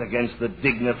as against the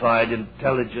dignified,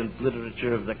 intelligent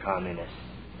literature of the communists.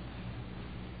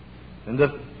 And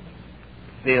the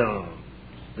filth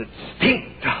that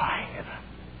stink to high heaven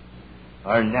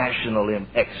are national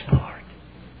export,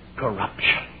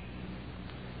 corruption.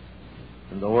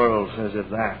 And the world says if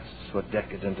that's what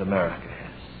decadent America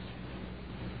is,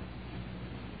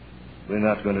 we're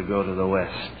not going to go to the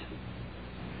West.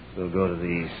 We'll go to the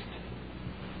East.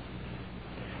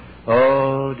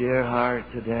 Oh, dear heart,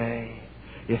 today,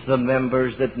 if the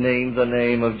members that name the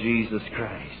name of Jesus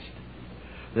Christ,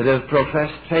 that have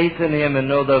professed faith in Him and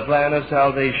know the plan of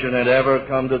salvation, had ever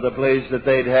come to the place that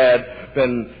they'd had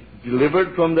been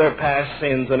delivered from their past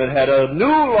sins and had a new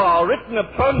law written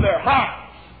upon their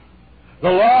hearts, the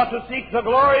law to seek the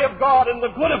glory of God and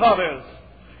the good of others,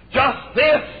 just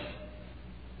this,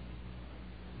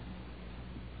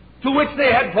 to which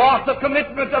they had brought the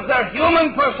commitment of their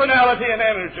human personality and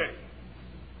energy,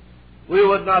 we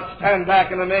would not stand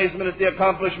back in amazement at the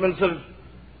accomplishments of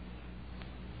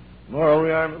moral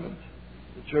rearmament.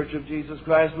 The Church of Jesus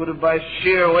Christ would have, by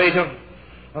sheer weight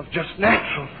of just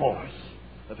natural force,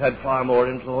 have had far more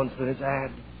influence than it's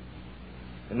had.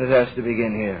 And it has to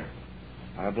begin here.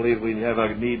 I believe we have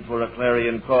a need for a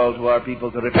clarion call to our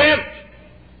people to repent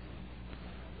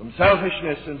from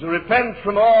selfishness and to repent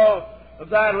from all of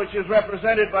that which is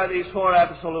represented by these four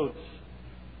absolutes,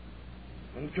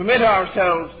 and commit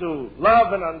ourselves to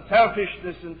love and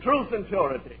unselfishness and truth and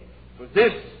purity. For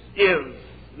this is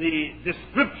the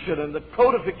description and the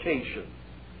codification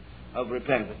of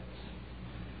repentance.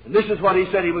 And this is what He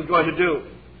said He was going to do.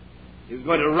 He was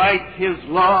going to write His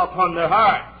law upon their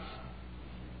hearts.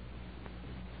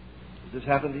 Has this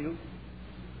happened to you?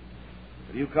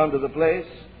 Have you come to the place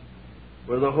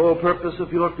where the whole purpose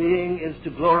of your being is to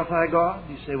glorify God?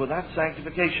 You say, well, that's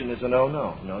sanctification. Is a no.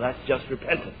 No, that's just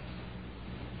repentance.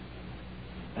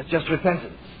 That's just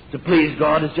repentance. To please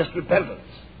God is just repentance.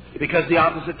 Because the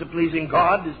opposite to pleasing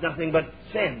God is nothing but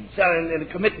sin, and a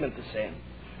commitment to sin.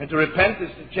 And to repent is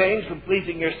to change from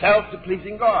pleasing yourself to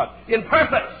pleasing God in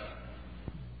purpose.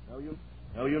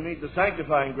 Now you need the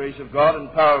sanctifying grace of God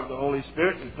and power of the Holy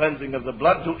Spirit and cleansing of the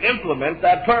blood to implement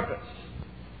that purpose.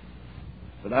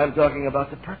 But I'm talking about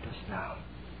the purpose now.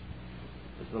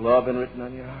 Has the law been written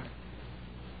on your heart?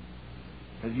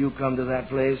 Have you come to that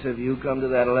place? Have you come to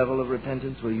that level of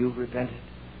repentance where you've repented?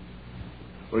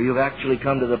 Where you've actually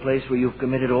come to the place where you've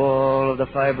committed all of the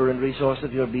fiber and resource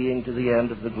of your being to the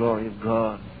end of the glory of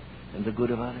God and the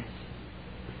good of others?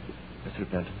 That's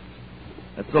repentance.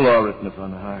 That's the law written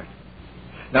upon the heart.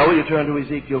 Now will you turn to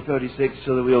Ezekiel 36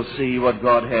 so that we'll see what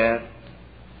God had?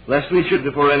 Lest we should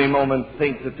for any moment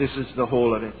think that this is the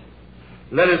whole of it.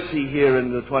 Let us see here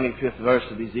in the 25th verse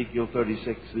of Ezekiel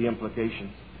 36 the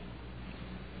implication.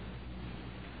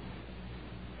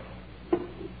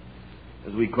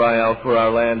 As we cry out for our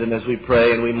land and as we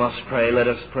pray, and we must pray, let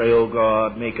us pray, O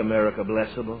God, make America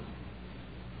blessable.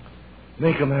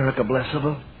 Make America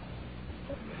blessable.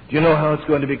 Do you know how it's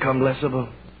going to become blessable?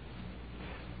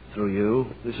 Through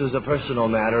you. This is a personal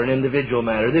matter, an individual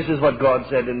matter. This is what God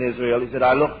said in Israel. He said,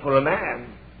 I look for a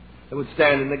man that would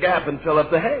stand in the gap and fill up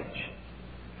the hedge.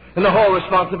 And the whole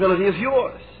responsibility is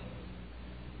yours.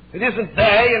 It isn't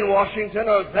they in Washington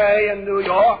or they in New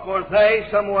York or they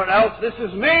somewhere else. This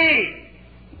is me.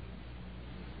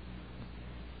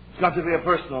 It's got to be a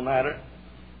personal matter.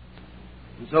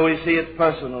 And so we see it's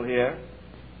personal here.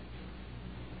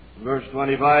 Verse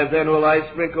 25, then will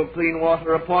I sprinkle clean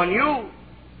water upon you,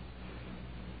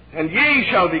 and ye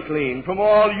shall be clean. From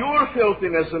all your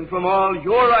filthiness and from all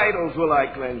your idols will I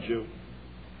cleanse you.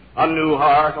 A new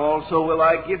heart also will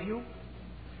I give you,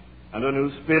 and a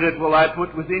new spirit will I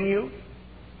put within you.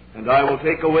 And I will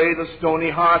take away the stony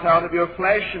heart out of your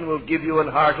flesh, and will give you an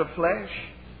heart of flesh.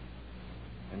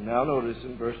 And now notice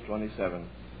in verse 27,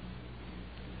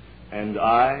 and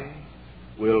I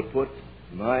will put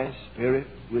my spirit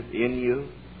within you,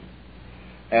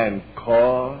 and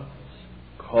cause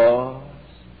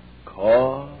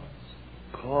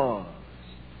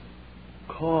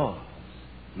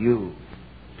you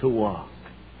to walk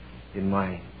in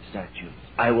my statutes.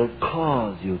 I will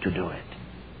cause you to do it.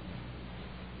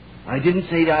 I didn't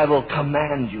say that I will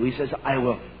command you. He says, I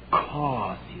will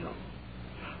cause you.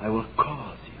 I will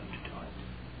cause you to do it.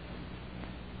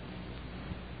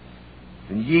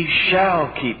 And ye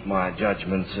shall keep my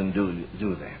judgments and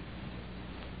do them.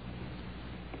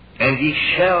 And ye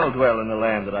shall dwell in the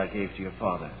land that I gave to your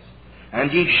fathers.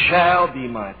 And ye shall be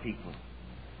my people.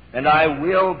 And I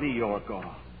will be your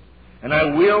God. And I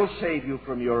will save you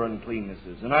from your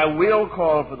uncleannesses. And I will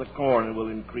call for the corn and will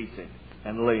increase it,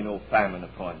 and lay no famine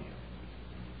upon you.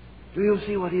 Do you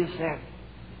see what he has said?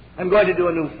 I'm going to do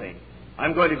a new thing.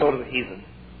 I'm going to go to the heathen.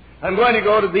 I'm going to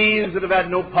go to these that have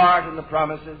had no part in the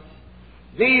promises.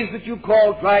 These that you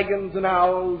call dragons and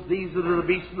owls. These that are the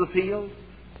beasts of the field.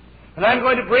 And I'm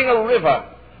going to bring a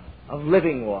river of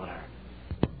living water.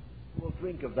 We'll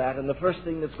drink of that, and the first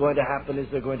thing that's going to happen is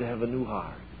they're going to have a new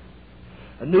heart.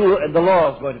 And the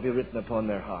law is going to be written upon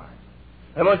their heart.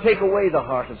 I'm going to take away the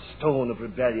heart of stone of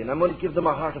rebellion. I'm going to give them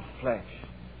a heart of flesh,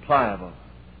 pliable,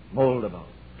 moldable,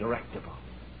 directable.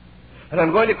 And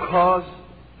I'm going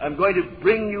to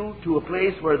bring you to a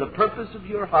place where the purpose of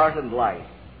your heart and life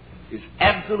is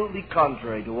absolutely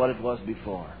contrary to what it was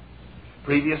before.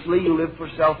 Previously, you lived for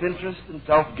self-interest and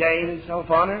self-gain and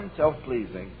self-honor and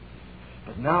self-pleasing.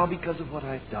 But now, because of what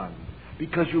I've done,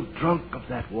 because you've drunk of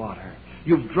that water,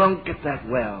 you've drunk at that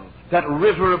well, that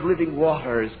river of living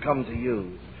water has come to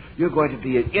you, you're going to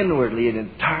be inwardly an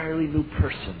entirely new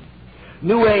person.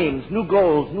 New aims, new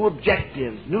goals, new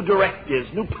objectives, new directives,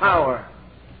 new power,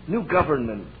 new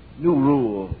government, new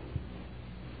rule.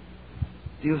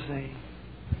 Do you see?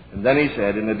 And then he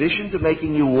said, in addition to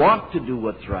making you want to do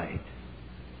what's right,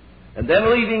 and then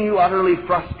leaving you utterly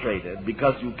frustrated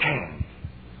because you can't,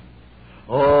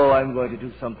 oh, I'm going to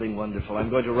do something wonderful. I'm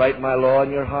going to write my law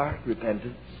in your heart,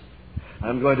 repentance.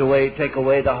 I'm going to take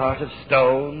away the heart of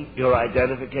stone, your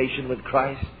identification with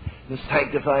Christ, the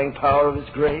sanctifying power of His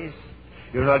grace.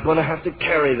 You're not going to have to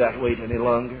carry that weight any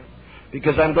longer,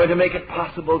 because I'm going to make it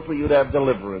possible for you to have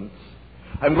deliverance.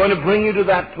 I'm going to bring you to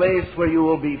that place where you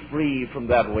will be free from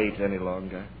that weight any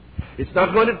longer. It's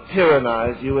not going to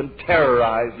tyrannize you and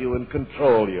terrorize you and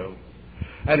control you.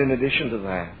 And in addition to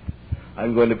that,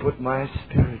 I'm going to put my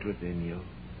spirit within you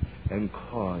and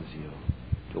cause you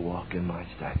to walk in my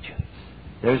statutes.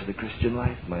 There's the Christian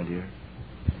life, my dear.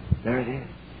 There it is.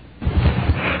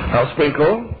 I'll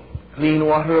sprinkle clean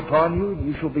water upon you, and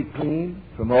you shall be clean.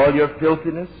 From all your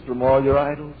filthiness, from all your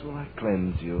idols will I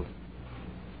cleanse you.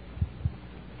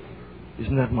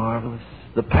 Isn't that marvelous?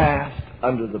 The past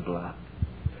under the blood.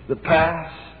 The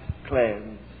past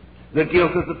cleansed. The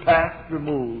guilt of the past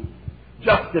removed.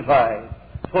 Justified.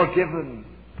 Forgiven.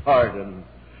 Pardoned.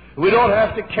 We don't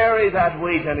have to carry that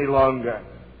weight any longer.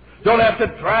 Don't have to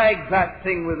drag that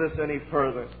thing with us any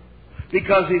further.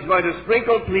 Because He's going to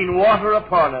sprinkle clean water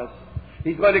upon us.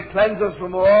 He's going to cleanse us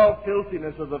from all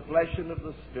filthiness of the flesh and of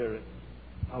the spirit.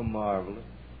 How marvelous.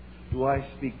 Do I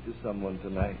speak to someone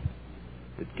tonight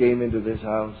that came into this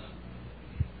house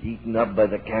eaten up by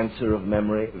the cancer of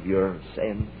memory of your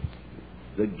sin,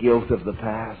 the guilt of the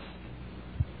past,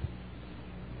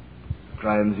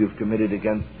 crimes you've committed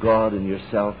against God and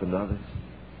yourself and others?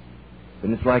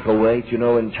 And it's like a weight, you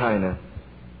know, in China,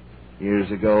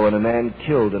 years ago, when a man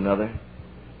killed another,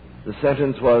 the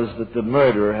sentence was that the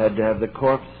murderer had to have the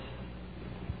corpse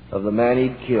of the man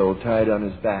he'd killed tied on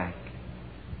his back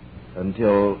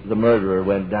until the murderer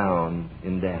went down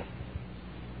in death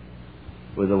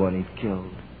with the one he'd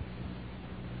killed.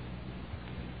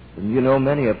 And you know,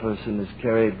 many a person has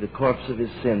carried the corpse of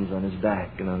his sins on his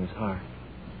back and on his heart.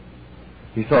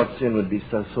 He thought sin would be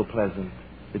so pleasant.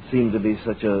 It seemed to be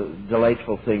such a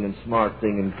delightful thing and smart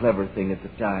thing and clever thing at the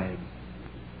time.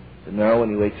 And now when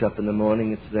he wakes up in the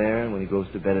morning, it's there. And when he goes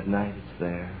to bed at night, it's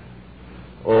there.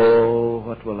 Oh,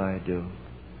 what will I do?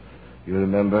 You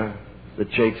remember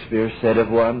that Shakespeare said of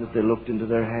one that they looked into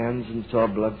their hands and saw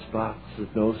blood spots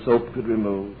that no soap could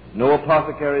remove, no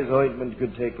apothecary's ointment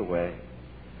could take away.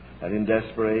 And in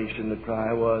desperation the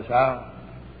cry was, out,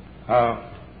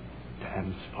 out,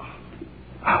 damn spot,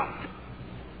 out.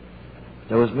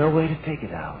 There was no way to take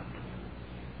it out.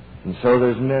 And so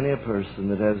there's many a person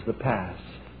that has the past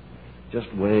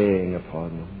just weighing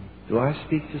upon them. Do I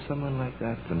speak to someone like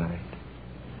that tonight?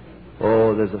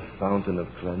 Oh, there's a fountain of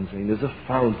cleansing. There's a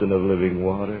fountain of living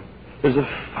water. There's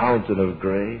a fountain of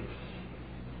grace.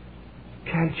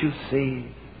 Can't you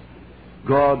see?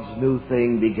 God's new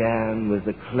thing began with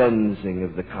the cleansing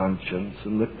of the conscience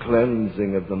and the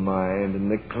cleansing of the mind and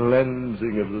the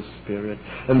cleansing of the spirit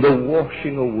and the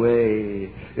washing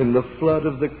away in the flood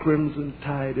of the crimson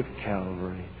tide of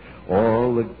Calvary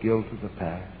all the guilt of the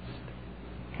past.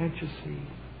 Can't you see?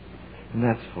 And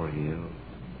that's for you.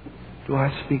 Do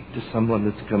I speak to someone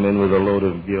that's come in with a load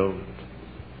of guilt?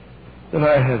 Then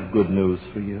I have good news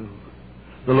for you.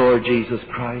 The Lord Jesus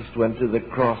Christ went to the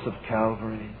cross of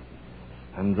Calvary,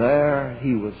 and there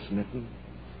He was smitten.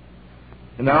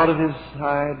 And out of His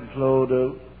side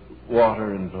flowed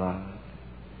water and blood,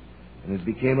 and it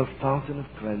became a fountain of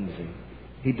cleansing.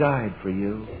 He died for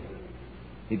you.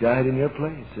 He died in your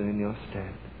place and in your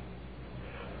stead.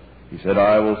 He said,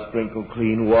 I will sprinkle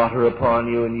clean water upon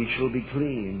you, and ye shall be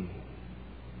clean.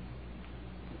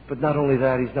 But not only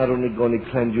that, He's not only going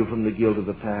to cleanse you from the guilt of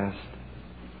the past,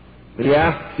 but He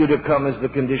asks you to come as the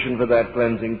condition for that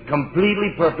cleansing,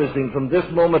 completely purposing from this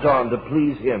moment on to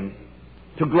please Him,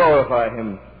 to glorify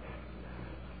Him.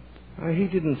 He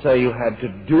didn't say you had to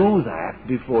do that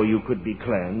before you could be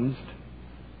cleansed.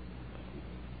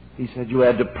 He said you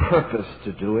had to purpose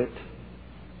to do it.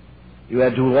 You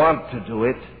had to want to do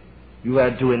it. You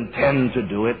had to intend to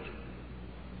do it.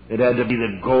 It had to be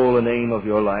the goal and aim of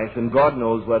your life, and God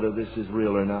knows whether this is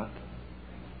real or not.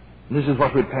 And this is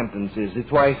what repentance is.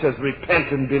 It's why He says,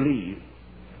 repent and believe.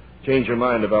 Change your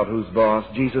mind about who's boss.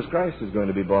 Jesus Christ is going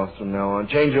to be boss from now on.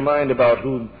 Change your mind about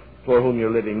for whom you're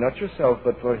living. Not yourself,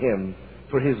 but for Him,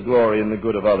 for His glory and the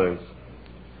good of others.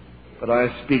 But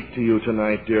I speak to you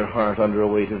tonight, dear heart, under a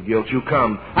weight of guilt. You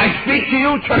come. I speak to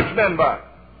you, church member,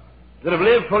 that have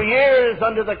lived for years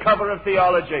under the cover of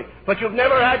theology, but you've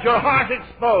never had your heart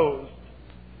exposed.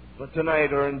 But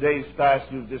tonight, or in days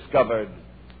past, you've discovered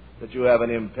that you have an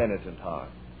impenitent heart.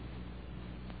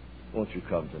 Won't you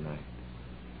come tonight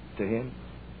to Him?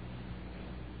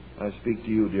 I speak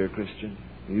to you, dear Christian.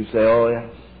 You say, oh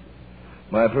yes,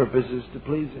 my purpose is to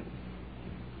please Him.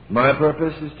 My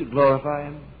purpose is to glorify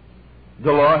Him.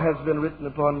 The law has been written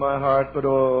upon my heart, but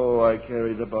oh, I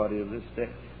carry the body of this death.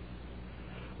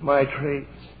 My traits,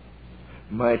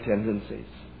 my tendencies,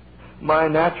 my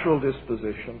natural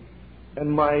disposition,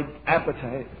 and my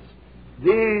appetites,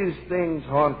 these things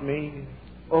haunt me.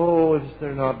 Oh, is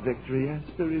there not victory? Yes,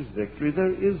 there is victory.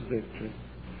 There is victory.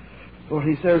 For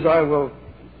He says, I will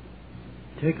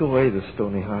take away the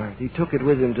stony heart. He took it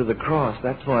with Him to the cross.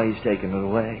 That's why He's taken it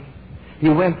away. He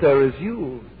went there as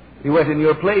you. He went in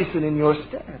your place and in your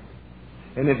stead.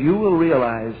 And if you will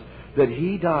realize that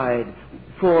He died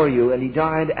for you and He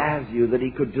died as you, that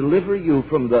He could deliver you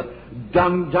from the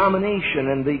domination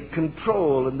and the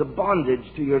control and the bondage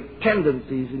to your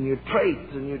tendencies and your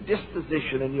traits and your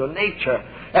disposition and your nature.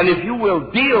 And if you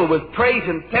will deal with trait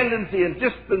and tendency and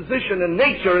disposition and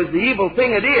nature as the evil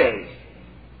thing it is,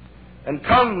 and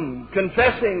come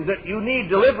confessing that you need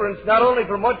deliverance not only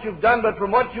from what you've done but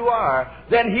from what you are,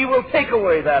 then He will take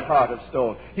away that heart of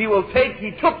stone. He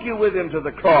took you with Him to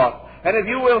the cross. And if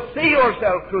you will see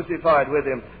yourself crucified with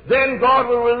Him, then God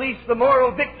will release the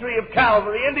moral victory of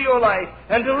Calvary into your life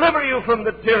and deliver you from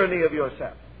the tyranny of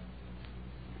yourself.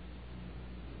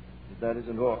 But that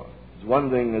isn't all. It's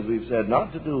one thing, as we've said,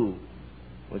 not to do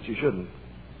what you shouldn't.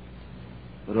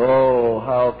 But oh,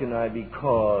 how can I be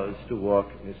caused to walk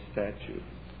in His statutes?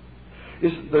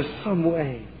 Isn't there some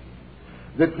way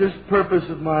that this purpose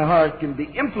of my heart can be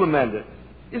implemented?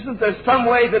 Isn't there some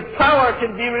way that power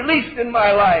can be released in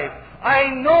my life?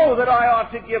 I know that I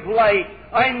ought to give light.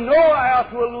 I know I ought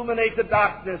to illuminate the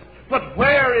darkness. But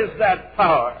where is that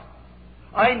power?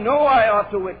 I know I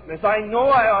ought to witness. I know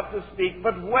I ought to speak.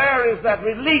 But where is that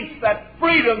release, that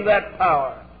freedom, that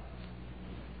power?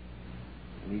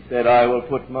 And He said, I will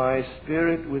put my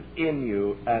Spirit within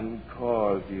you and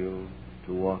cause you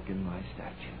to walk in my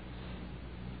statutes.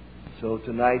 So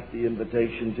tonight the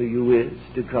invitation to you is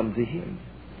to come to Him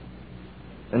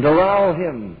and allow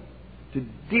Him to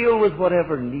deal with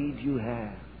whatever need you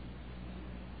have,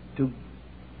 to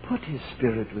put His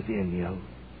Spirit within you,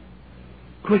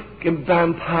 quick,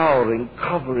 empowering,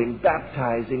 covering,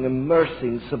 baptizing,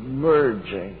 immersing,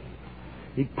 submerging,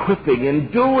 equipping,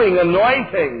 enduing,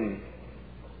 anointing,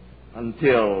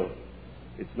 until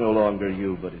it's no longer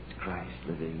you, but it's Christ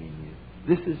living in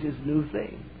you. This is His new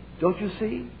thing. Don't you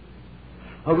see?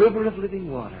 A river of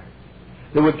living water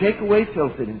that would take away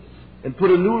filthiness and put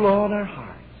a new law in our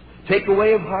hearts. Take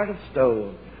away a heart of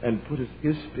stone and put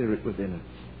His Spirit within us.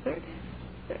 There it is.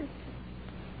 There it is.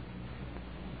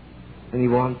 And He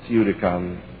wants you to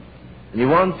come. And He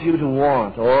wants you to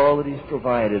want all that He's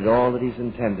provided, all that He's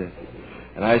intended.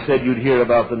 And I said you'd hear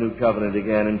about the new covenant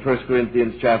again. In 1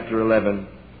 Corinthians chapter 11,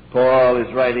 Paul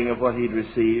is writing of what he'd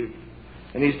received.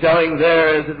 And he's telling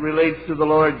there, as it relates to the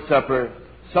Lord's Supper,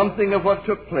 something of what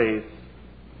took place.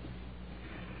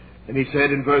 And he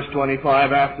said in verse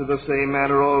 25, after the same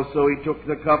manner also He took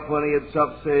the cup when He had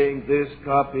supped, saying, this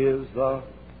cup is the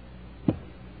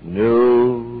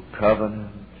new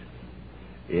covenant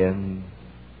in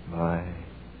my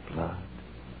blood.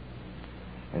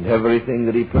 And everything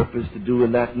that He purposed to do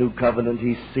in that new covenant,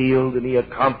 He sealed and He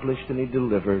accomplished and He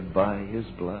delivered by His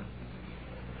blood.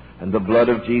 And the blood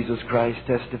of Jesus Christ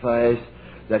testifies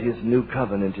that His new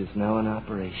covenant is now in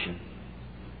operation.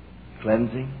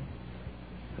 Cleansing,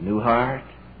 a new heart,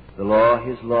 the law,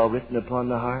 His law written upon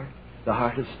the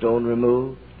heart of stone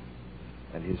removed,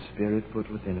 and His Spirit put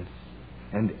within us.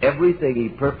 And everything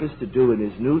He purposed to do in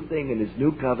His new thing, in His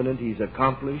new covenant, He's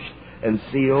accomplished and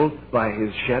sealed by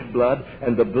His shed blood.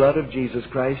 And the blood of Jesus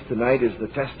Christ tonight is the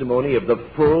testimony of the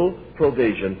full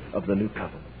provision of the new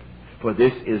covenant. For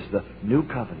this is the new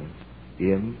covenant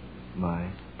in my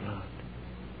blood.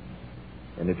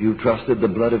 And if you trusted the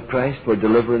blood of Christ for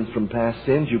deliverance from past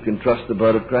sins, you can trust the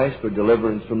blood of Christ for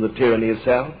deliverance from the tyranny of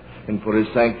self and for His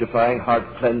sanctifying,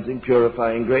 heart-cleansing,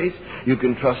 purifying grace. You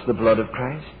can trust the blood of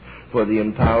Christ for the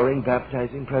empowering,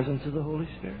 baptizing presence of the Holy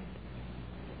Spirit.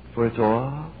 For it's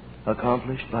all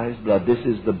accomplished by His blood. This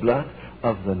is the blood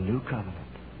of the new covenant.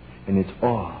 And it's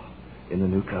all in the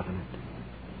new covenant.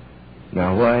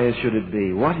 Now, why should it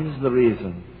be? What is the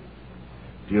reason?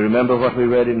 Do you remember what we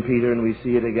read in Peter, and we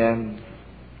see it again?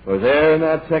 For there in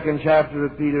that second chapter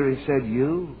of Peter, he said,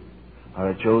 you are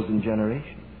a chosen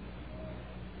generation.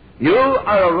 You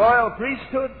are a royal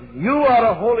priesthood. You are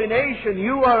a holy nation.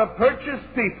 You are a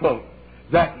purchased people,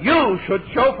 that you should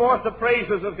show forth the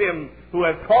praises of Him who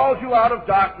has called you out of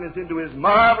darkness into His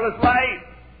marvelous light.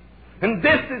 And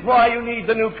this is why you need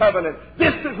the new covenant.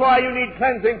 This is why you need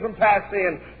cleansing from past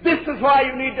sin. This is why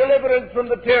you need deliverance from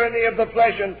the tyranny of the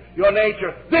flesh and your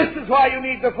nature. This is why you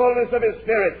need the fullness of His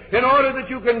Spirit, in order that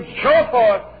you can show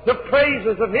forth the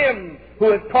praises of Him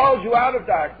who has called you out of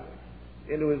darkness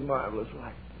into His marvelous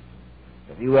light.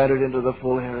 Have you entered into the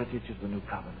full heritage of the new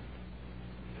covenant?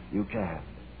 You can.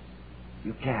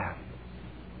 You can.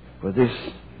 For this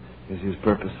is His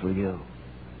purpose for you.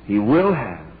 He will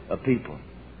have a people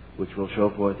which will show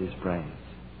forth His praise.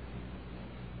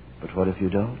 But what if you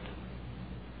don't?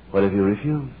 What if you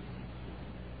refuse?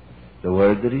 The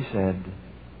word that He said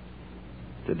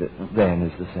then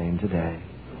is the same today.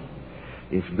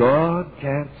 If God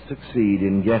can't succeed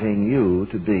in getting you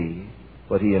to be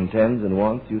what He intends and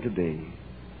wants you to be,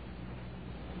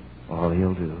 all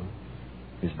He'll do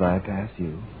is bypass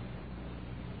you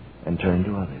and turn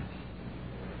to others.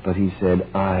 But he said,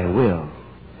 I will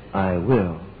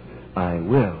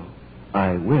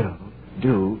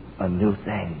do a new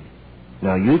thing.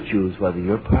 Now you choose whether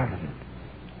you're part of it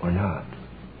or not.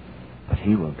 But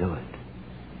he will do it.